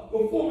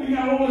 before we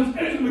got all this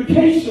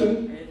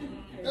education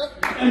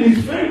and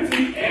these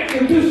fancy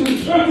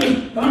air-conditioned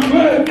churches, I'm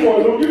glad for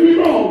it. Don't get me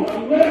wrong.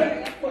 I'm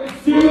glad for the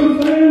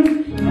ceiling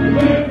fans. I'm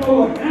glad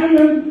for the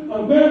Hapened.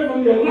 I'm glad for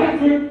the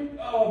electric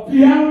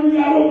piano we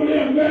got over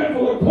there. I'm glad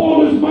for the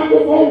cordless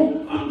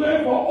microphones. I'm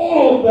glad for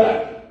all of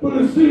that. But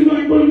it seems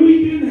like when we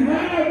didn't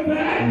have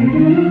that,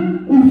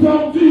 we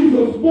felt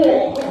Jesus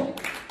more.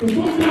 But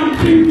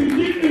sometimes things can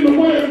get in the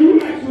way of you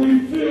actually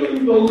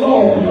feeling the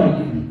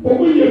Lord. But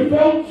when you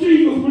felt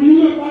Jesus, when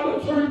you left out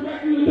of church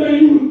back in the day,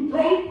 you was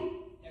drunk.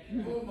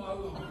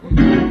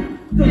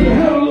 Because you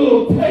had a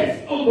little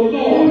taste of the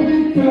Lord.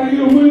 Can I get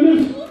a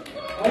witness?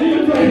 I hear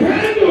him say,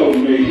 handle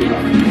me.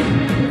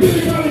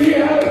 Anybody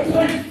here had a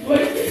taste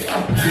lately?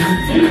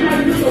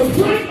 Anybody get a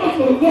drink of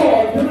the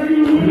Lord? Can I get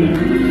a witness?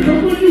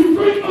 Because when you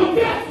drink of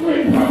that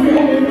drink,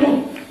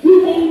 you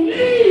won't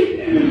need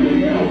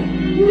anything else.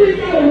 You ain't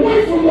got to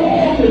wait for the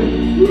organ.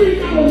 You ain't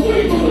got to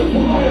wait for the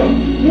choir.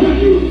 When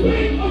you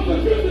think of the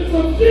goodness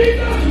of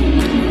Jesus,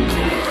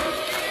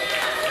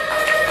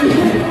 you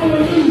say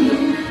hallelujah.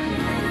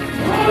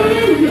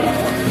 Hallelujah.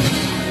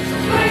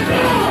 Thank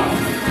God.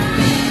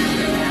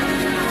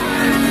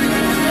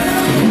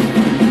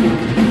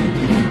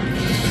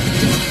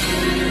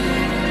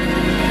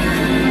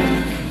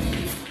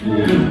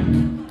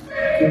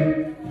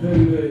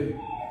 Then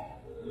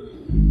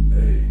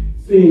they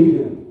seen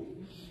him.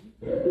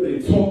 They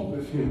talked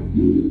with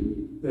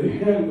him. They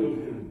handled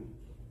him.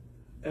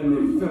 And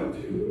they felt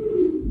him.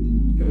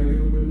 Can I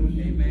get a witness?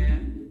 Amen.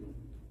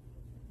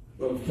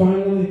 But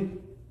finally,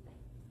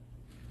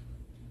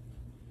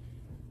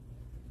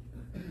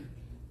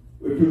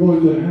 if you're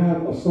going to have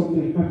a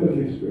something happen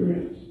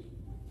experience,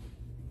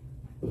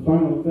 the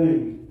final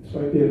thing is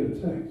right there in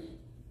the text.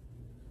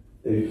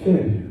 They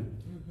fed him.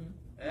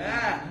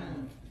 Ah.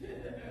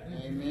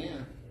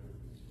 Amen.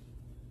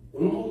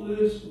 When all of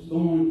this was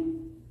going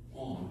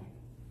on,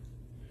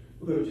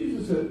 Because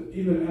Jesus said,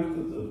 even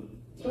after the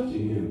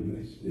touching him,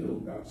 they still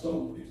got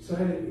so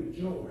excited with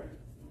joy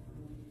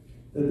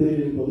that they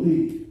didn't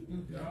believe.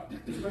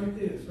 It's right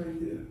there. It's right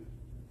there.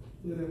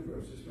 Look at that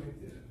verse. It's right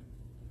there.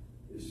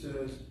 It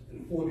says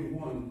in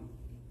 41.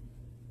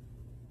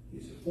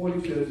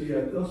 40 says, he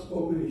had thus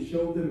spoken, he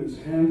showed them his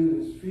hands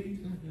and his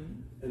feet.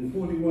 And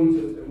 41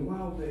 says, and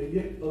while they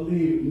yet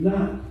believed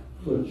not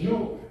for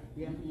joy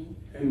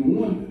and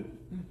wondered,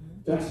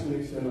 that's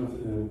when he said unto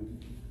them,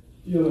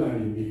 you'll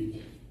have you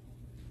eat.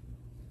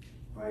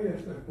 Why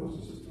ask that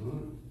question, Sister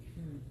Hunter?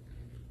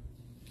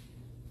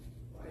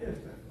 Why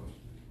ask that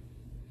question?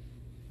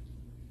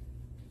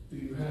 Do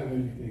you have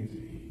anything to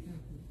eat?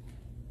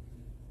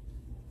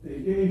 They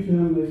gave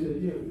him, they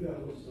said, yeah, we got a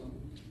little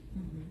something.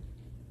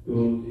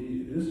 Well,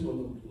 this was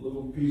a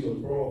little piece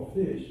of raw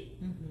fish.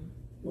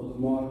 Was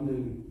more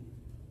than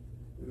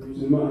it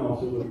was in my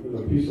house. It was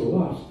a piece of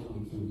lobster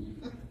and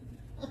some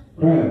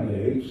crab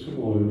legs. Come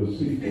on, it was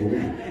seafood.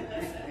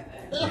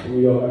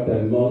 We all got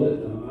that mullet.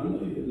 I know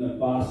you get that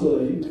pasta. A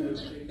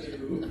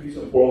piece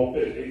of raw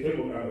fish. They said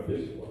what kind of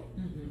fish it was.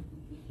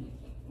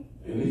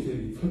 And he said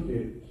he took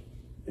it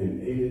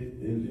and ate it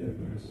in their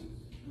presence.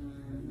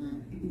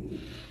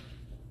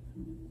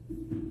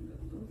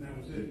 That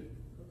was it.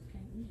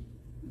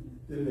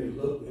 Then they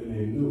looked and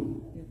they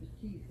knew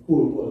who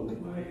it was.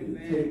 Why did it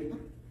take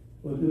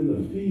for them to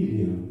feed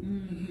him,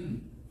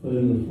 for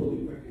them to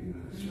fully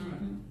recognize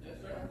him?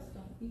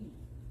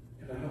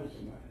 Can I help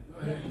somebody?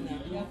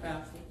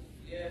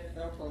 Yes,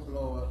 help us,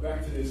 Lord. Back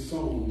to this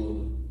song,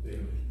 Lord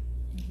David.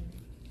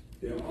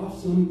 There are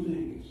some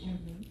things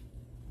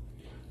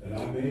that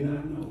I may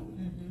not know.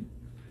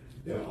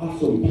 There are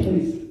some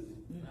places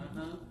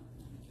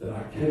that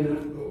I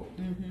cannot go.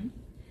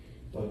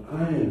 But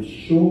I am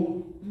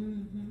sure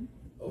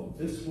of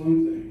this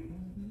one thing,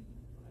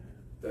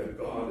 that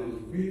God is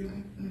real.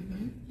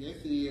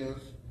 Yes, he is.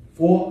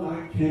 For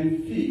I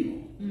can feel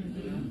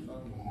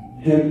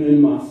him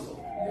in my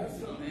soul.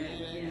 Yes,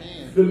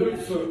 amen.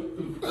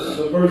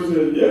 The verse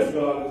says, yes,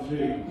 God is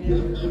real.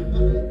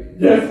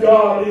 Yes,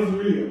 God is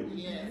real.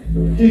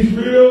 Yes. He's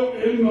real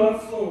in my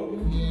soul.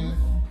 Yes.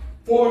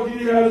 For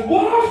he has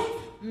washed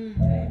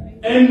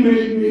and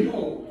made me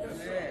whole.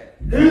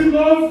 Yes. His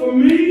love for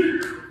me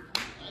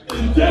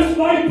is just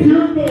like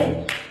pure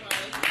gold.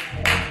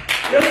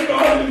 Yes,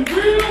 God is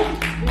real,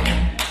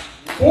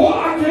 for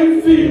I can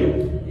feel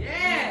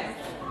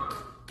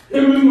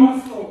him in my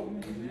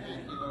soul.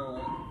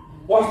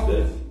 Watch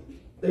this.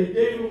 They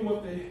gave him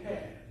what they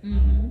had.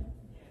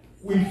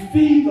 We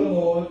feed the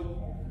Lord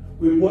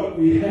with what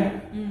we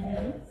have.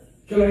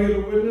 Can I get a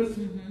witness?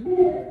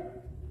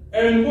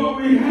 And what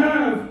we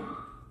have,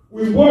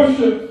 we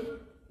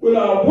worship with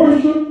our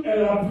worship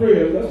and our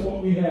prayers. That's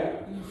what we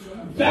have.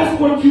 That's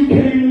what you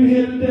came in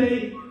here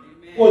today,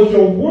 was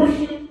your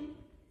worship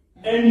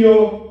and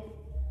your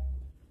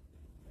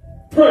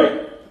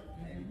prayer.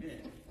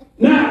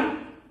 Now,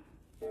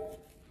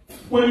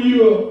 when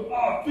you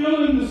are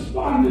feeling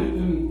despondent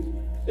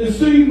and it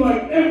seems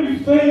like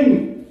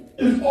everything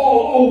is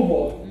all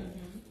over,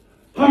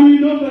 how many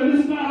know that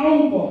it's not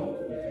over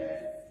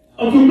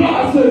until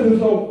God says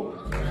it's over?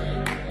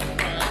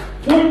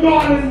 What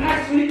God is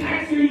actually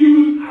asking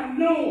you, I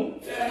know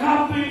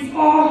how things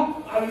are.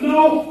 I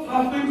know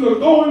how things are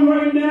going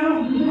right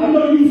now. I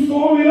know you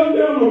saw me up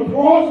there on the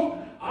cross.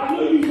 I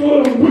know you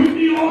saw them whip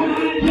me all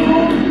night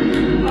long.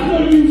 I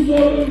know you saw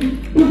them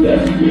put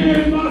that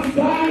spear in my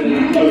side. And I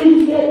know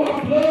you saw my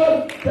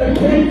blood that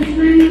came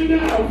streaming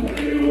down.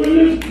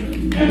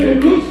 And it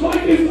looks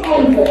like it's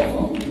over.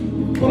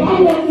 But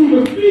I want you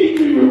to feed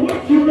me with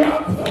what you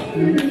got.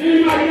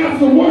 Anybody got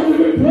some worship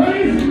and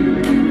praise?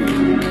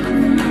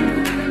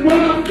 When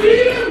I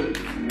feed him,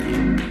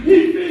 he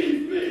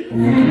feeds me.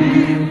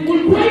 When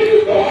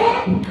praises go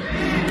up,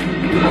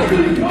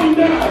 blessings come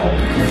down.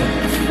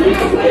 When I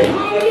say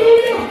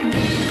hallelujah,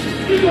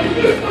 in the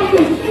midst of the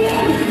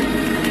storm,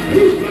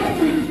 he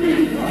blesses me.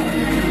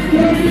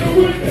 Let me a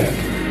witness.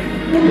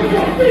 But when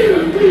I feed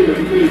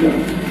him.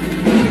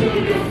 Stand on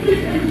your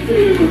feet and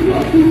feed him with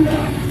what you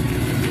got.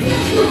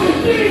 With the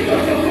things of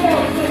the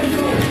Lord say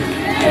so.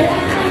 Oh, I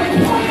got a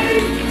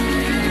praise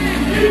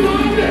in my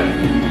lips.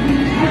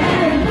 I got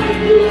to thank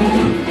you,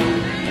 Lord,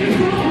 in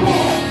my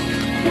heart.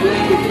 The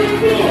Lord has been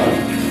good.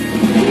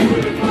 He's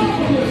been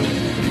marvelous.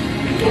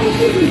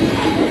 Something is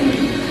happening.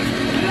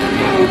 And I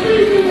got a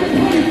reason to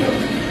praise him.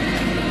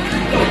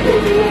 Look to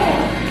the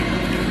Lord.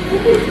 And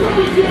we come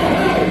with your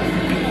help.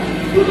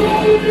 With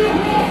all of your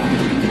heart.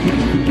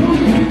 Come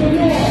to the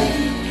Lord.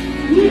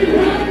 We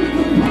have to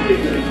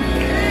praise him.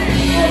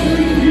 All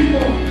these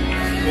people.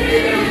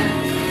 Feed him.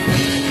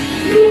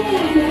 You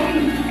are one.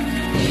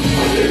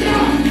 What you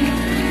got?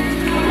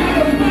 I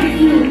gotta thank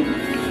you.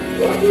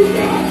 What you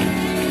got?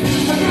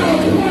 I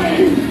gotta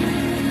praise.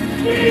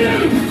 Feed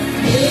him.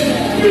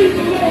 Feed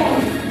the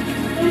Lord.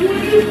 And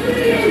when you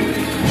feed him,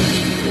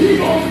 he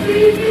gonna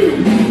feed you.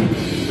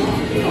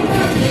 Something will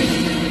happen.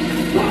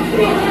 Something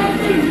will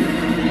happen.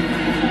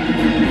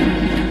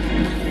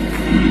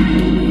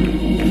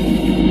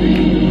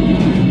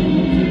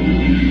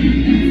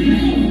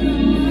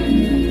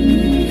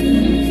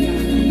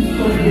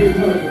 can't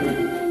touch him.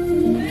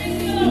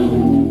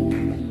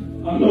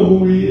 I know who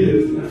he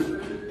is now.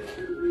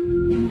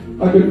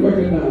 I can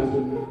recognize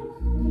him now.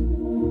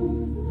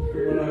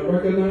 When I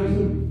recognize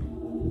him,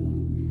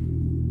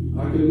 I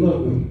can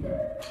love him.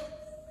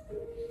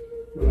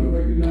 When I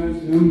recognize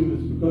him,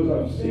 it's because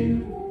I've seen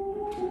him.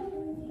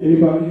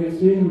 Anybody here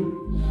seen him?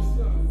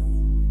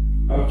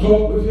 I've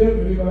talked with him.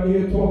 Anybody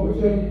here talked with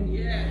him?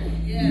 Yes.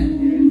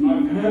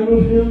 I've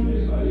handled him.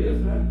 Anybody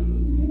else handled him?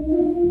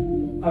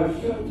 I've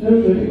felt him.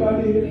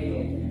 Anybody here?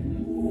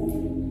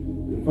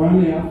 And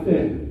finally, I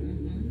fed him.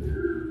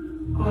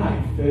 I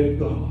fed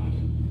God.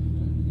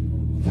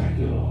 Thank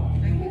you, Lord.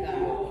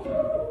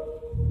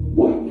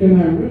 What can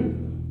I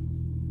render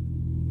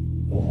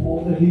for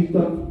all that he's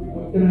done for me?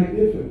 What can I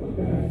give him? What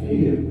can I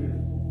feed him with?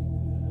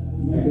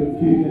 I can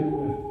feed him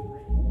with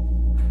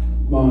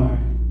my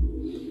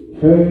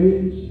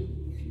praise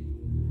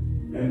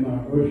and my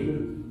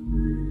worship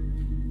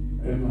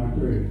and my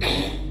prayer.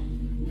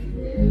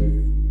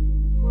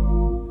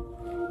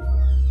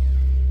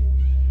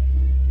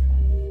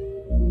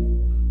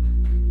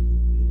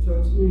 He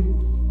touched me.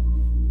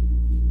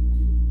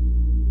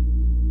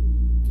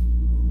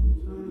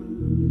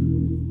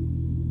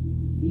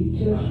 He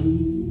touched me.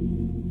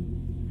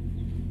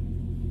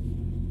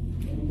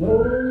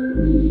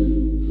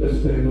 Let's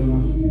stand on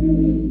our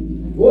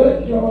feet. What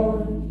joy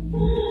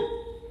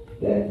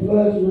that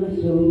floods my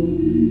soul.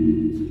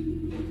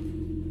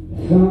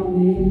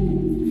 Something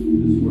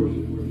Let's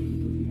worship.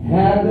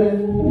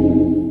 happened,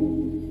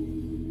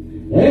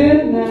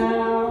 and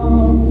now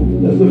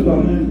Let's lift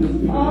our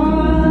hands.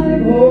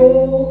 I'm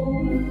whole.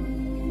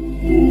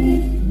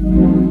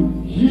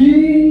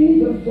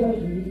 Jesus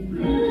touched me,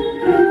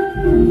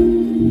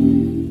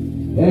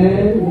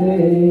 and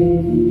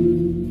made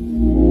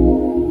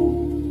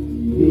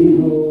me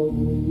whole.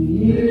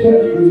 He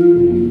touched me.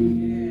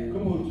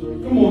 Come on, sir.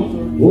 Come on,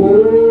 sir. Oh,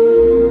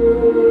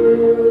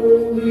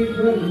 he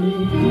touched me,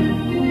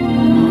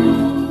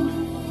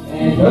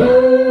 and oh,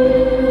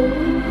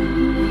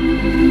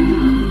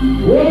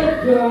 what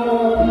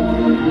joy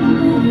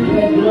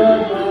that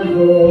brought my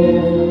soul.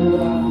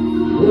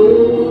 Oh,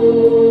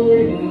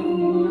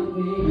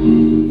 something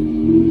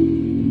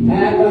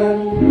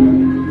happened,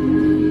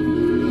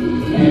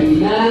 and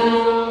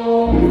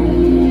now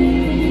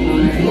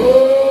I'm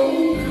home.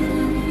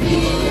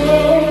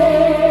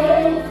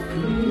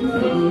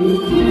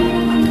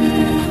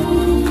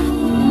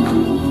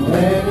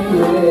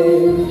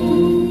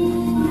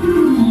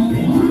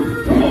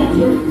 Come on,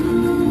 sir.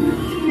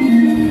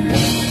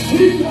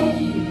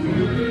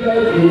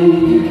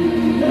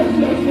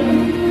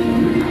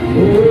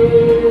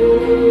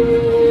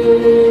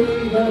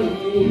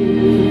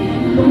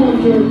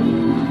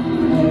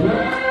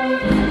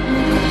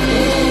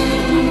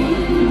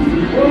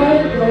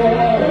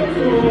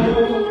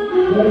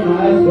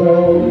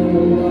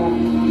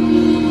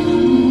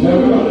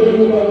 Everybody in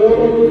the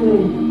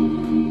room.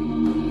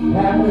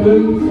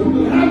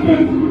 Something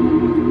happened.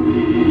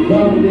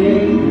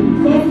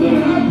 Something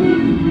happened.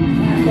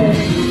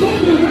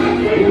 Something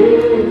happened.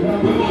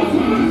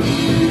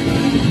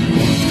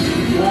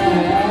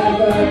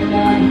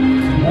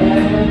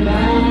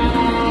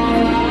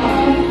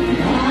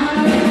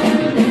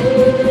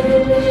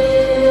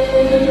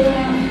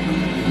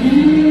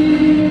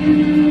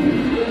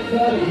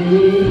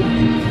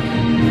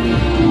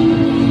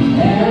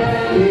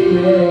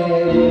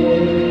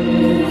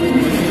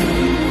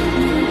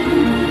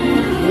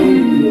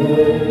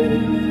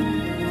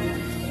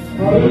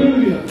 Come on,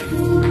 hallelujah.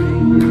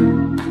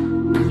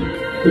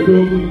 The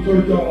doors of the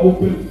church are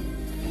open.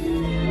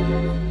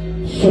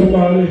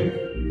 Somebody,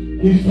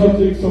 he's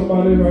touching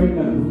somebody right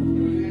now.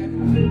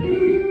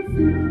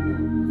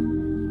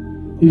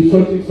 He's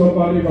touching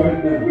somebody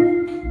right now.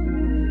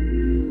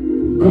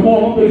 Come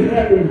on up and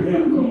handle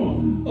him. Come on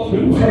up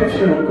and touch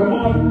him. Come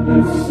on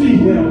and see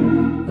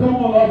him. Come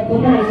on up.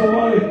 Come on,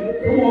 somebody.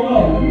 Come on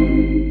up.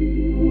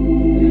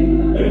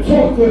 And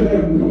talk to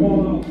him. Come on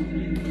up.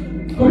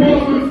 Come on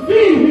up and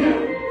feed him.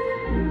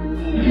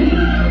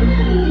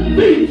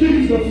 Feed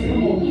Jesus.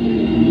 Come on.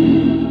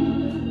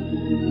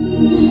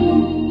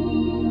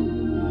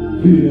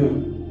 Feed him.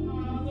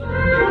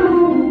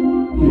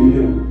 Feed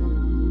him.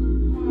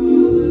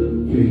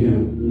 Feed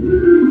him.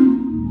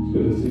 It's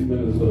good to see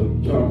Minister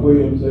John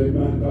Williams.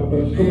 Amen. God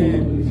bless you. Come on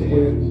up, Minister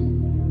Williams.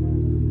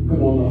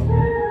 Come on up.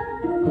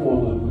 Come on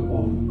up. Come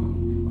on.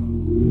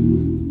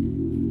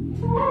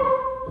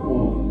 Come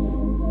on.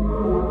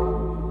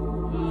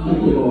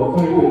 Thank you, Lord.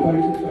 Thank you.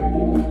 Thank you. Thank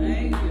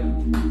you.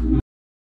 Thank you.